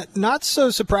not so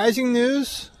surprising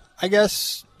news, I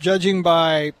guess, judging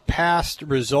by past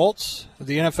results of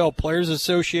the NFL Players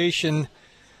Association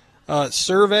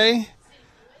survey,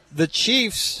 the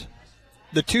Chiefs,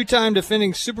 the two-time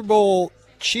defending Super Bowl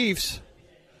Chiefs,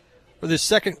 are the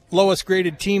second lowest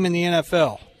graded team in the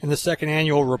NFL in the second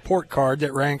annual report card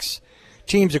that ranks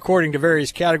teams according to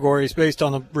various categories based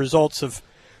on the results of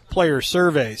player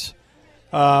surveys.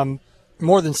 More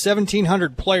than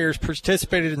 1,700 players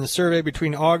participated in the survey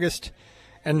between August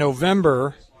and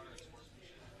November.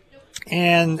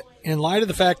 And in light of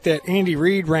the fact that Andy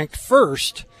Reid ranked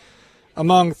first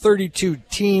among 32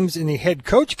 teams in the head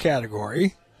coach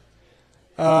category,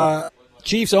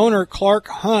 Chiefs owner Clark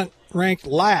Hunt ranked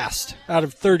last out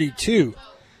of 32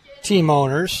 team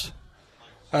owners.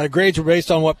 Grades were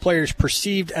based on what players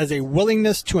perceived as a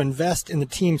willingness to invest in the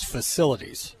team's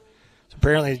facilities. So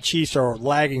apparently the Chiefs are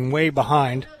lagging way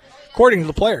behind, according to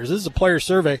the players. This is a player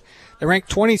survey. They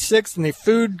ranked 26th in the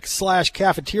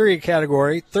food/cafeteria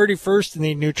category, 31st in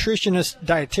the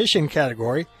nutritionist/dietitian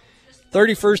category,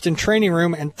 31st in training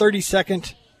room, and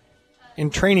 32nd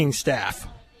in training staff.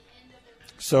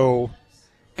 So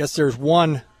I guess there's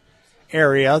one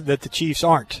area that the Chiefs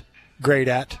aren't great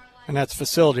at, and that's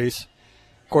facilities,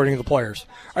 according to the players.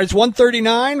 All right, it's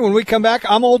 1:39. When we come back,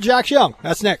 I'm old Jack Young.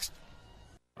 That's next.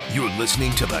 You're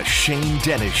listening to The Shane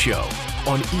Dennis Show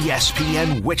on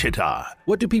ESPN Wichita.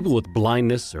 What do people with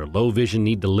blindness or low vision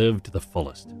need to live to the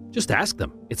fullest? Just ask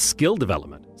them. It's skill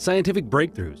development, scientific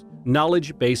breakthroughs,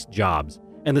 knowledge-based jobs,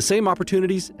 and the same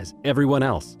opportunities as everyone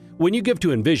else. When you give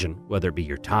to Envision, whether it be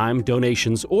your time,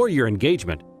 donations, or your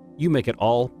engagement, you make it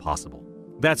all possible.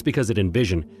 That's because at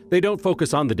Envision, they don't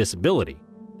focus on the disability.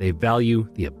 They value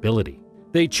the ability.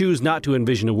 They choose not to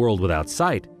envision a world without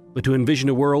sight, but to envision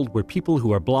a world where people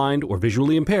who are blind or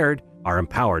visually impaired are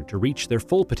empowered to reach their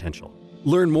full potential.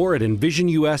 Learn more at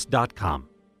envisionus.com.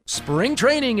 Spring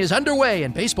training is underway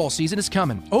and baseball season is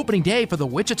coming. Opening day for the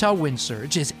Wichita Wind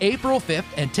Surge is April 5th,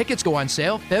 and tickets go on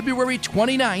sale February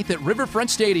 29th at Riverfront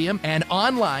Stadium and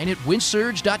online at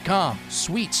windsurge.com.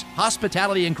 Suites,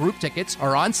 hospitality, and group tickets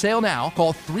are on sale now.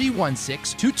 Call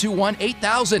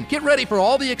 316-221-8000. Get ready for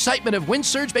all the excitement of Wind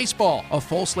Surge baseball. A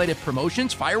full slate of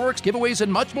promotions, fireworks, giveaways,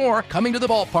 and much more coming to the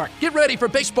ballpark. Get ready for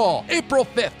baseball April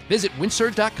 5th. Visit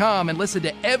windsurge.com and listen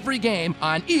to every game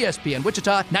on ESPN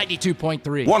Wichita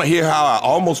 92.3. Want to hear how I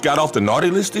almost got off the naughty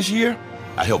list this year?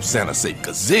 I helped Santa save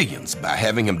gazillions by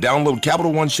having him download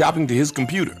Capital One Shopping to his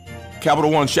computer. Capital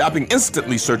One Shopping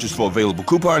instantly searches for available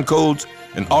coupon codes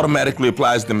and automatically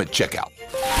applies them at checkout.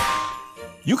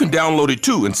 You can download it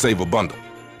too and save a bundle.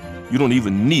 You don't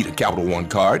even need a Capital One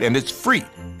card, and it's free.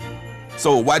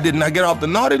 So why didn't I get off the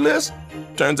naughty list?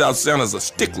 Turns out Santa's a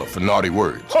stickler for naughty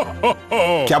words.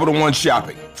 Capital One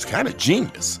Shopping. It's kind of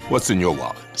genius. What's in your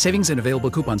wallet? Savings and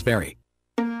available coupons vary.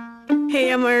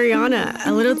 Hey, I'm Ariana.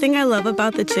 A little thing I love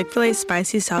about the Chick-fil-A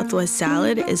Spicy Southwest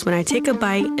Salad is when I take a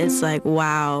bite, it's like,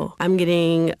 wow. I'm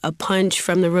getting a punch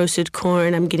from the roasted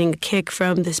corn. I'm getting a kick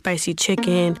from the spicy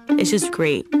chicken. It's just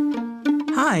great.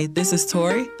 Hi, this is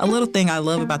Tori. A little thing I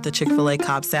love about the Chick-fil-A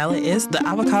Cobb salad is the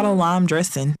avocado lime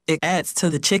dressing. It adds to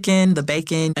the chicken, the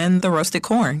bacon, and the roasted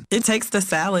corn. It takes the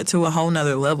salad to a whole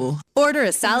nother level. Order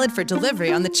a salad for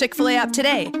delivery on the Chick-fil-A app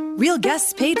today. Real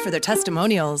guests paid for their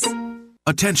testimonials.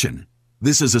 Attention!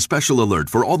 This is a special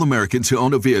alert for all Americans who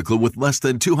own a vehicle with less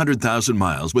than 200,000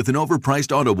 miles with an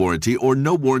overpriced auto warranty or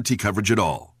no warranty coverage at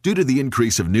all. Due to the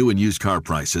increase of new and used car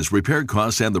prices, repair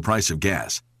costs, and the price of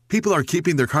gas, people are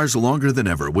keeping their cars longer than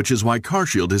ever, which is why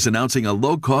CarShield is announcing a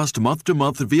low-cost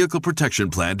month-to-month vehicle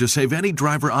protection plan to save any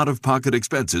driver out-of-pocket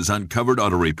expenses on covered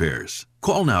auto repairs.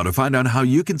 Call now to find out how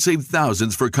you can save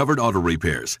thousands for covered auto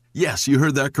repairs. Yes, you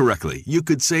heard that correctly. You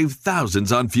could save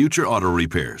thousands on future auto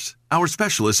repairs. Our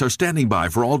specialists are standing by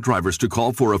for all drivers to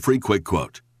call for a free quick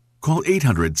quote. Call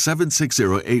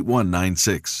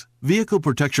 800-760-8196. Vehicle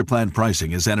protection plan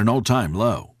pricing is at an all-time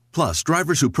low. Plus,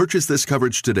 drivers who purchase this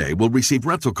coverage today will receive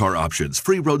rental car options,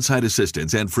 free roadside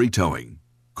assistance, and free towing.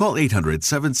 Call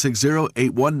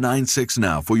 800-760-8196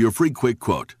 now for your free quick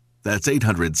quote. That's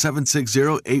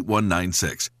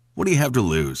 800-760-8196. What do you have to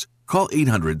lose? Call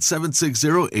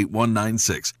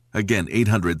 800-760-8196. Again,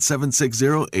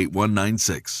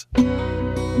 800-760-8196.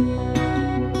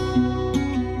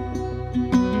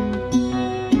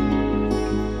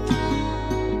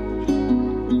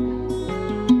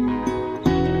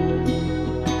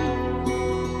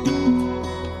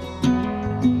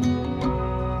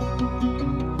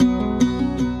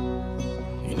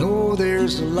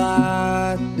 There's a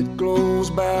light that glows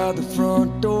by the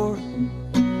front door.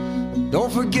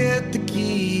 Don't forget the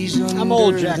keys. I'm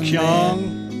old Jack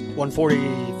Young,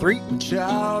 143.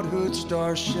 Childhood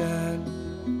stars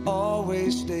shine.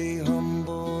 Always stay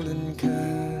humble and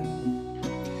kind.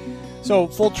 So,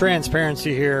 full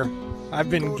transparency here. I've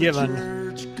been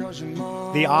given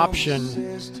the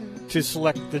option to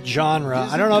select the genre.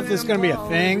 I don't know if this is going to be a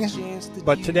thing,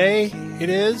 but today it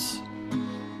is.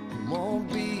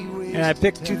 And I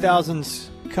picked 2000s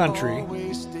country.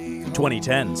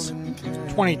 2010s.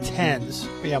 2010s.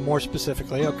 Yeah, more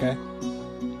specifically. Okay.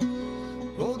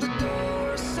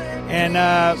 And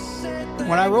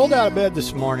when I rolled out of bed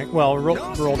this morning, rolled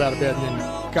out of bed and then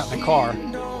got in the car,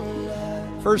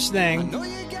 first thing,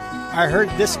 I heard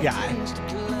this guy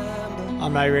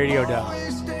on my radio dial.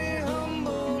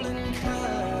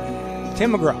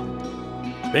 Tim McGraw.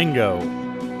 Bingo.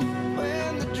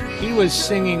 He was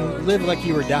singing Live Like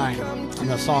You Were Dying on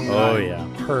the song that I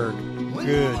heard.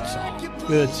 Good song.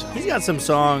 Good song. He's got some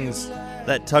songs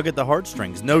that tug at the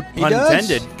heartstrings. No pun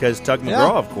intended, because Tug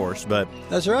McGraw, of course. But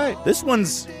that's right. This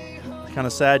one's kind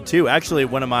of sad, too. Actually,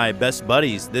 one of my best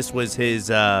buddies, this was his,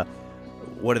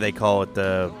 what do they call it,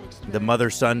 the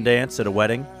mother-son dance at a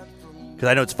wedding? Because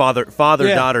I know it's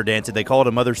father-daughter dance. Did they call it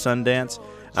a mother-son dance?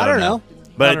 I don't know.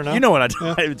 But you know what I do.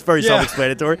 Yeah. It's very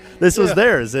self-explanatory. This was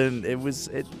theirs, and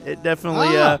it definitely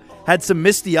had some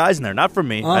misty eyes in there. Not from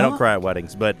me. I don't cry at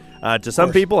weddings, but to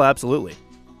some people, absolutely.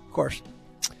 Of course.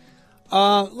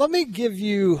 Let me give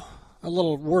you a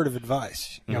little word of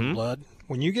advice, young blood.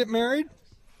 When you get married,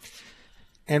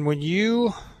 and when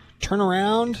you turn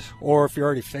around, or if you're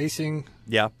already facing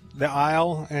the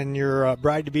aisle and your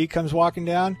bride-to-be comes walking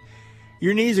down,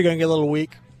 your knees are going to get a little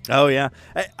weak. Oh, yeah.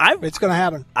 It's going to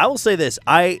happen. I will say this.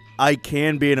 I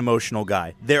can be an emotional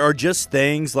guy. There are just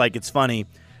things like, it's funny.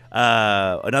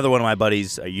 Another one of my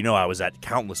buddies, I was at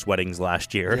countless weddings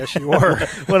last year. Yes, you were.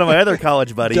 One of my other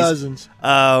college buddies. Dozens.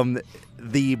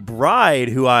 the bride,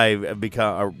 who I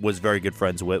was very good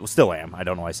friends with, still am. I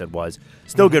don't know why I said was.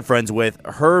 Still good friends with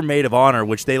her maid of honor,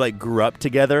 which they like grew up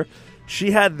together.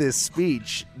 She had this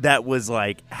speech that was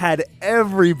like had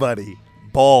everybody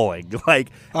bawling, like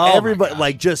everybody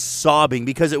like just sobbing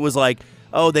because it was like,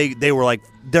 oh, they were like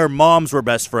their moms were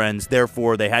best friends,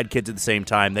 therefore they had kids at the same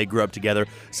time. They grew up together,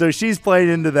 so she's playing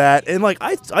into that. And like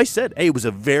I said, hey, it was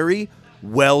a very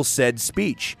well said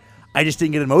speech. I just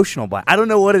didn't get emotional by it. I don't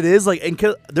know what it is. Like, and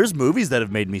there's movies that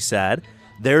have made me sad.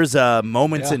 There's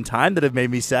moments in time that have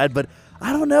made me sad, but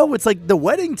I don't know. It's like the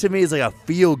wedding to me is like a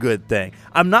feel-good thing.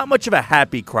 I'm not much of a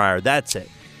happy crier. That's it.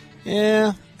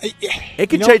 Yeah. It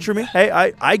can change for me. Hey,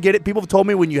 I get it. People have told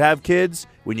me when you have kids,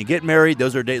 when you get married,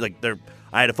 those are days like they're.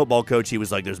 I had a football coach. He was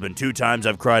like, there's been 2 times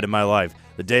I've cried in my life.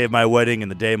 The day of my wedding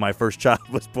and the day my first child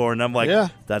was born. And I'm like,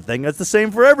 that's the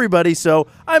same for everybody. So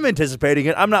I'm anticipating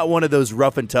it. I'm not one of those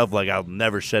rough and tough, like I'll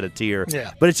never shed a tear.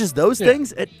 Yeah. But it's just those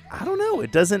things. I don't know.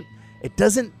 It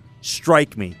doesn't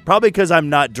strike me. Probably because I'm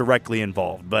not directly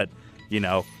involved. But, you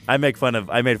know, I made fun of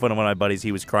one of my buddies.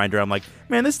 He was crying during. I'm like,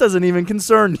 man, this doesn't even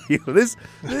concern you.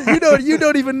 You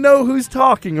don't even know who's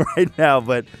talking right now.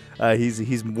 But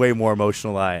he's way more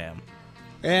emotional than I am.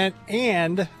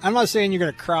 And I'm not saying you're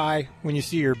going to cry when you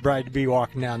see your bride-to-be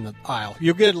walking down the aisle.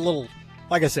 You'll get a little,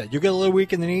 like I said, you'll get a little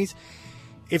weak in the knees.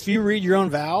 If you read your own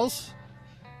vows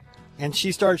and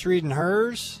she starts reading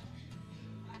hers,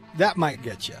 that might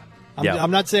get you. I'm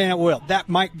not saying it will. That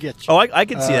might get you. Oh, I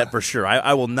can see that for sure.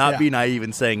 I will not be naive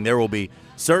in saying there will be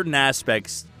certain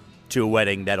aspects to a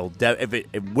wedding that'll,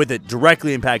 with it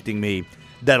directly impacting me,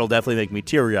 that'll definitely make me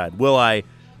teary-eyed. Will I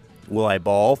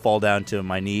bawl, fall down to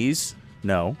my knees?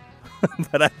 No.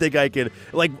 But I think I could.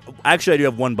 Like, actually, I do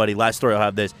have one buddy. Last story, I'll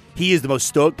have this. He is the most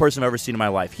stoic person I've ever seen in my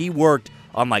life. He worked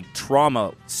on, like,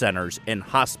 trauma centers in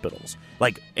hospitals,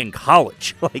 like, in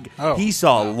college. Like, he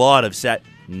saw a lot of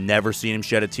Never seen him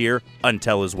shed a tear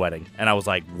until his wedding. And I was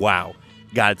like, wow,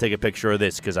 got to take a picture of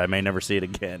this because I may never see it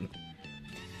again.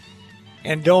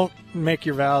 And don't make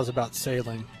your vows about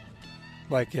sailing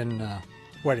like in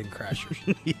Wedding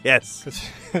Crashers.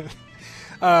 Yes.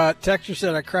 Texter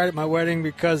said, I cried at my wedding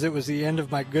because it was the end of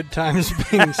my good times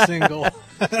being single.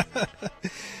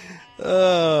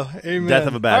 Amen. Death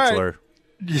of a bachelor.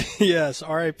 Right. Yes,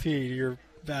 R.I.P. to your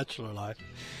bachelor life.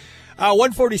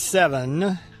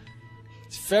 147,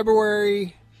 it's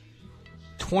February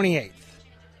 28th.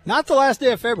 Not the last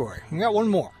day of February. We got one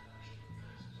more.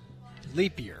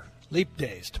 Leap year. Leap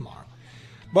days tomorrow.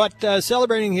 But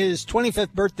celebrating his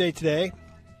 25th birthday today,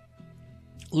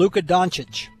 Luka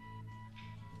Doncic.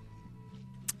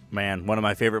 Man, one of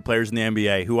my favorite players in the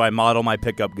NBA, who I model my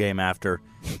pickup game after.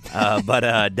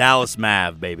 But Dallas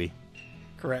Mav, baby.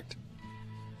 Correct.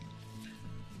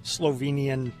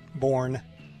 Slovenian-born.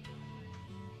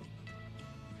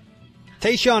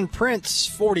 Tayshaun Prince,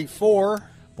 44.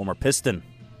 Former Piston.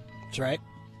 That's right.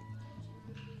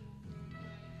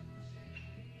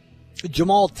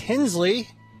 Jamal Tinsley,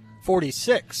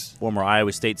 46. Former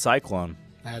Iowa State Cyclone.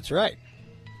 That's right.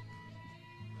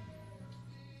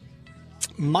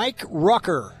 Mike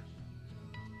Rucker,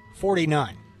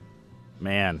 49.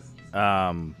 Man,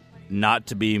 not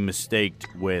to be mistaked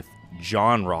with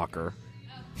John Rocker.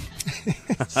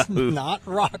 It's not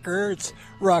Rocker, it's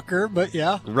Rucker, but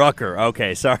yeah. Rucker,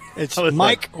 okay, sorry. It's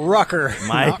Mike Rucker,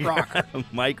 Mike, not Rocker.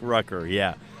 Mike Rucker,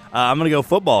 yeah. I'm going to go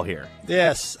football here.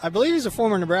 Yes, I believe he's a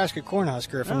former Nebraska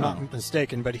Cornhusker, if I'm not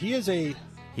mistaken, but he is a...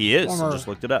 He is, I just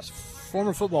looked it up.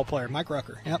 Former football player, Mike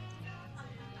Rucker, yep.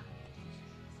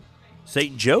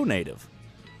 St. Joe native.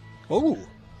 Oh.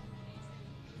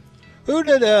 Who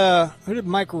did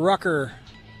Mike Rucker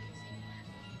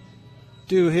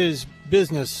do his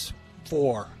business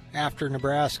for after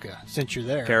Nebraska, since you're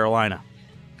there? Carolina.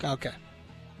 Okay.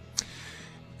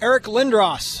 Eric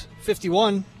Lindros,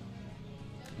 51.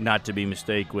 Not to be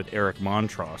mistaken with Eric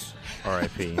Montross,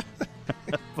 R.I.P.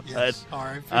 Yes,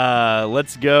 R.I.P.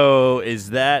 Let's go. Is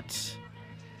that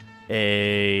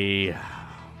a...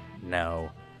 No.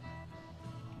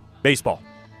 Baseball.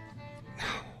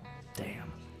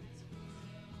 Damn.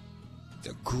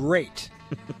 Great.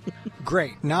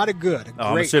 Great. Not a good. A great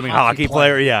I'm assuming hockey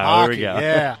player. Yeah, hockey, there we go.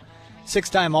 Yeah.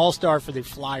 6-time All-Star for the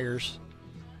Flyers.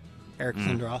 Eric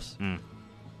Lindros.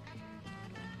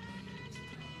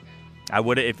 I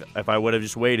would if I would have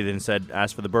just waited and said,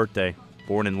 asked for the birthday.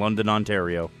 Born in London,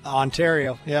 Ontario.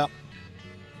 Ontario, yeah.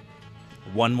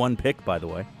 1-1 pick, by the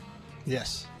way.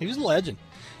 Yes. He was a legend.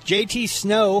 JT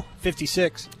Snow,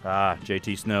 56.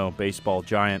 JT Snow, baseball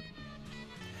giant.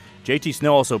 JT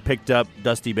Snow also picked up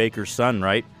Dusty Baker's son,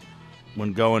 right?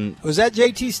 When going... Was that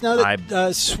JT Snow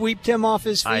that sweeped him off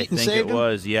his feet and saved him? I think it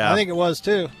was, yeah. I think it was,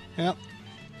 too. Yep.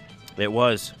 It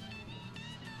was.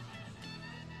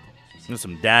 There's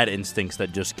some dad instincts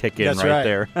that just kick in That's right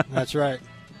there. That's right.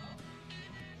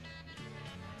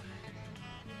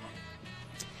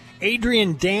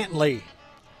 Adrian Dantley.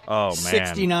 Oh, man.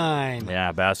 69.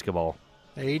 Yeah, basketball.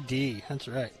 AD, that's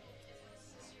right.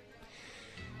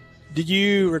 Did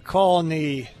you recall in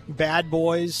the Bad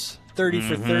Boys 30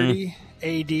 for 30,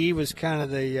 AD was kind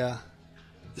of the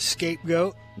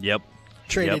scapegoat? Yep.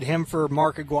 Traded him for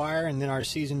Mark Aguirre, and then our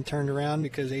season turned around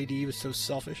because AD was so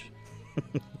selfish.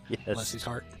 Yes. Bless his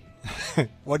heart.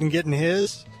 Wasn't getting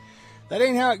his. That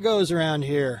ain't how it goes around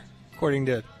here, according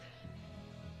to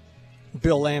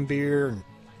Bill Lambier and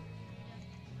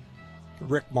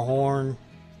Rick Mahorn.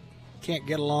 Can't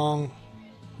get along,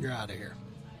 you're out of here.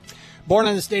 Born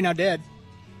on this day, now dead.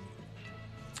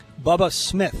 Bubba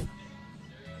Smith.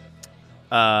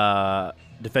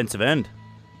 Defensive end.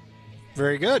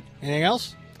 Very good. Anything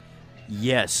else?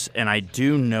 Yes, and I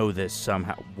do know this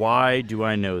somehow. Why do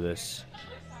I know this?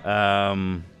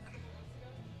 Well,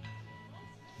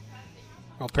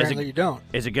 apparently you don't.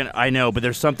 Is it gonna? I know, but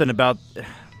there's something about.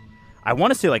 I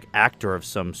want to say like actor of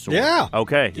some sort. Yeah.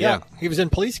 Okay. Yeah. He was in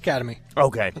Police Academy.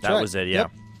 Okay, That's that right. was it. Yeah.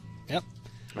 Yep.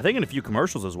 I think in a few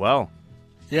commercials as well.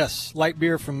 Yes, light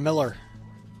beer from Miller.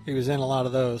 He was in a lot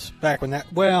of those back when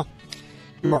that. Well,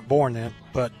 you weren't born then,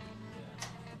 but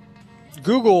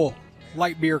Google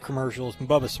light beer commercials, and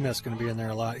Bubba Smith's going to be in there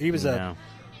a lot. He was a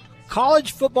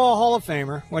college football Hall of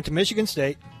Famer. Went to Michigan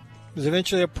State. Was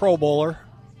eventually a Pro Bowler.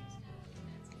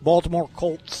 Baltimore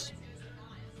Colts.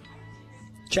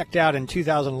 Checked out in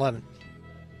 2011.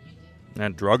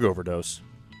 And drug overdose.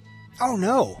 Oh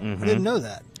no, I didn't know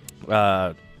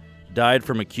that. Died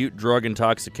from acute drug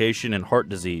intoxication and heart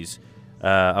disease.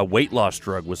 A weight loss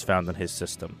drug was found in his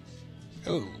system.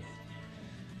 Oh.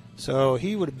 So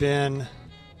he would have been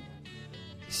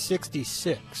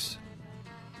 66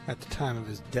 at the time of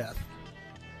his death.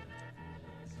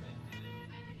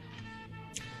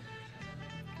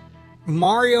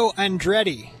 Mario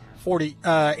Andretti,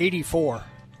 84.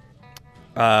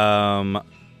 I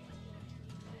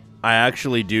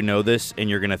actually do know this, and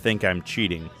you're going to think I'm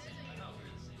cheating.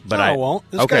 But I won't.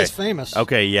 This guy's famous.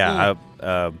 Okay, yeah.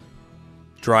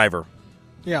 Driver.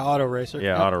 Yeah, auto racer.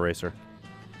 Yeah, auto racer.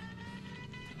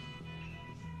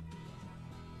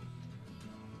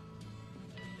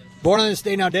 Born on this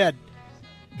day, now dead.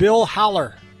 Bill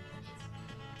Haller.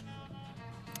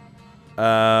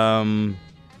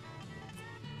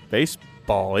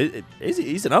 Baseball.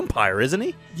 He's an umpire, isn't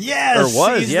he? Yes, or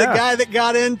was, he's the guy that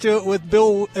got into it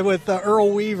with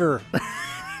Earl Weaver.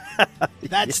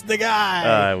 That's the guy.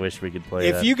 I wish we could play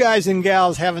that. If you guys and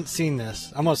gals haven't seen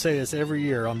this, I'm going to say this every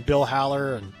year on Bill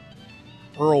Haller and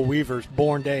Earl Weaver's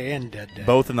born day and dead day.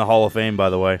 Both in the Hall of Fame, by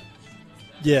the way.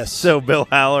 Yes. So Bill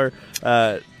Haller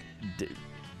could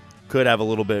have a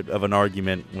little bit of an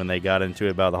argument when they got into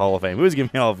it about the Hall of Fame. Who's giving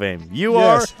me Hall of Fame? You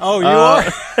are? Oh, you are?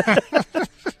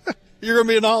 You're going to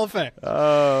be in the Hall of Fame.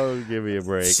 Oh, give me a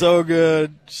break. So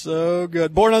good. So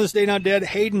good. Born on this day, now dead.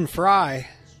 Hayden Fry.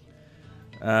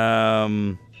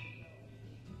 Getting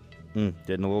a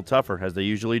little tougher, as they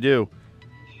usually do.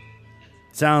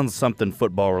 Sounds something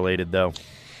football related, though.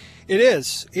 It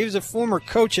is. He was a former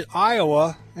coach at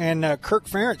Iowa, and Kirk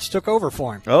Ferentz took over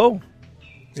for him. Oh.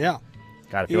 Yeah.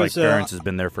 God, I feel like Ferentz has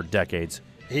been there for decades.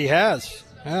 He has.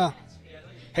 Yeah.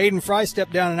 Hayden Fry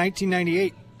stepped down in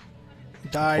 1998.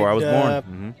 Died before I was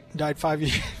born. Died 5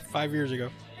 years ago.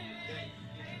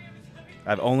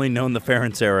 I've only known the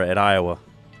Ferentz era at Iowa.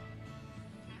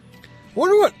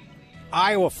 Wonder what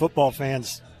Iowa football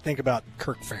fans think about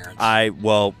Kirk Ferentz.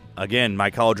 Well, again, my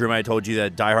college roommate, I told you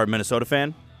that diehard Minnesota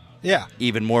fan. Yeah.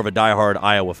 Even more of a diehard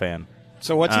Iowa fan.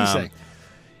 So what's he say?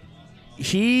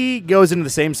 He goes into the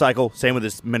same cycle, same with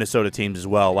his Minnesota teams as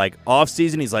well. Like,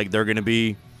 off-season, he's like, they're going to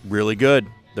be really good.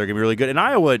 They're going to be really good. And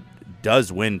Iowa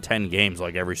does win 10 games,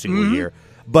 like, every single year.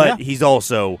 But he's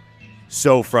also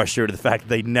so frustrated with the fact that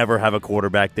they never have a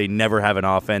quarterback. They never have an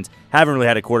offense. Haven't really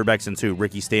had a quarterback since who?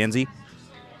 Ricky Stanzi,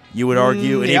 you would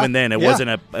argue. And even then, it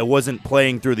wasn't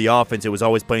playing through the offense. It was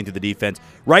always playing through the defense.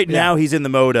 Right now, he's in the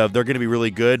mode of they're going to be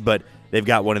really good, but they've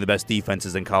got one of the best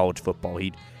defenses in college football.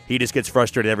 He just gets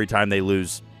frustrated every time they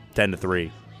lose 10-3.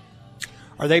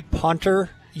 Are they punter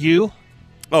you?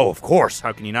 Oh, of course.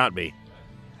 How can you not be?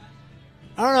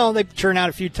 I don't know. They turn out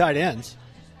a few tight ends.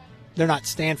 They're not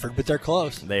Stanford, but they're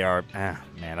close. They are. Man,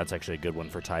 that's actually a good one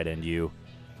for tight end U.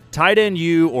 Tight end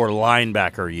U or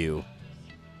linebacker U?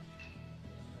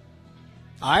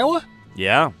 Iowa?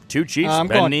 Yeah. Two Chiefs,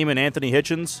 Ben Neiman, Anthony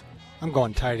Hitchens. I'm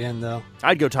going tight end, though.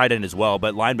 I'd go tight end as well,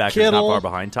 but linebacker's Kittle, not far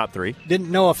behind. Top three.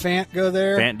 Didn't Noah Fant go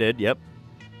there? Fant did, yep.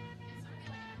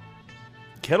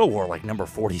 Kittle wore like number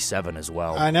 47 as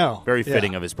well. I know. Very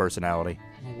fitting of his personality.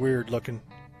 Weird looking.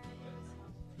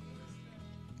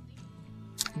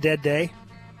 Dead day.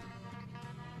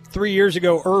 3 years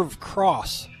ago, Irv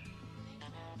Cross.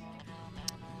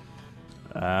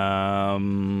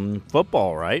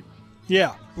 Football, right?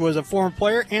 Yeah, was a former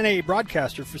player and a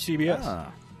broadcaster for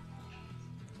CBS.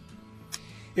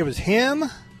 It was him,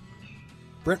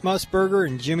 Brent Musburger,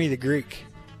 and Jimmy the Greek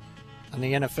on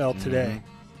the NFL Today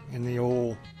in the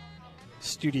old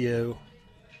studio.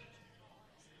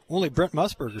 Only Brent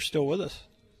Musburger's still with us.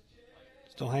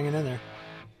 Still hanging in there.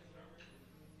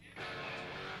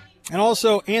 And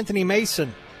also Anthony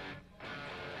Mason,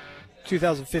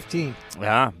 2015.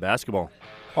 Yeah, basketball.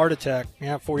 Heart attack.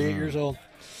 Yeah, 48 years old.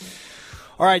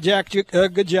 All right, Jack,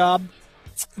 good job.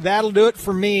 That'll do it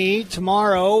for me.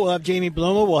 Tomorrow, we'll have Jamie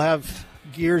Bluma. We'll have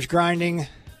gears grinding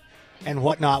and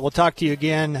whatnot. We'll talk to you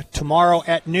again tomorrow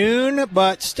at noon,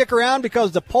 but stick around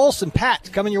because the Pulse and Pat's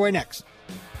coming your way next.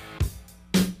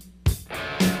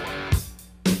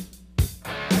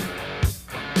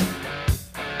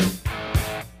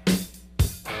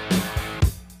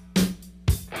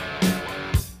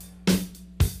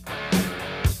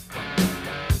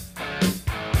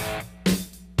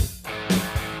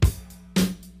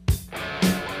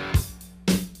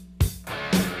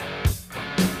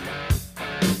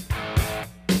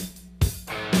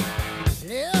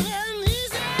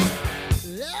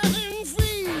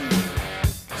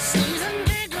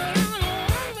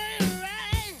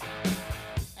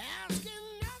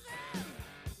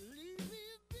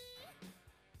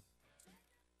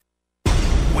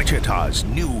 Wichita's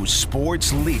news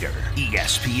sports leader,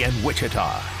 ESPN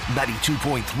Wichita,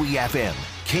 92.3 FM,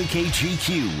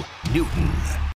 KKGQ, Newton.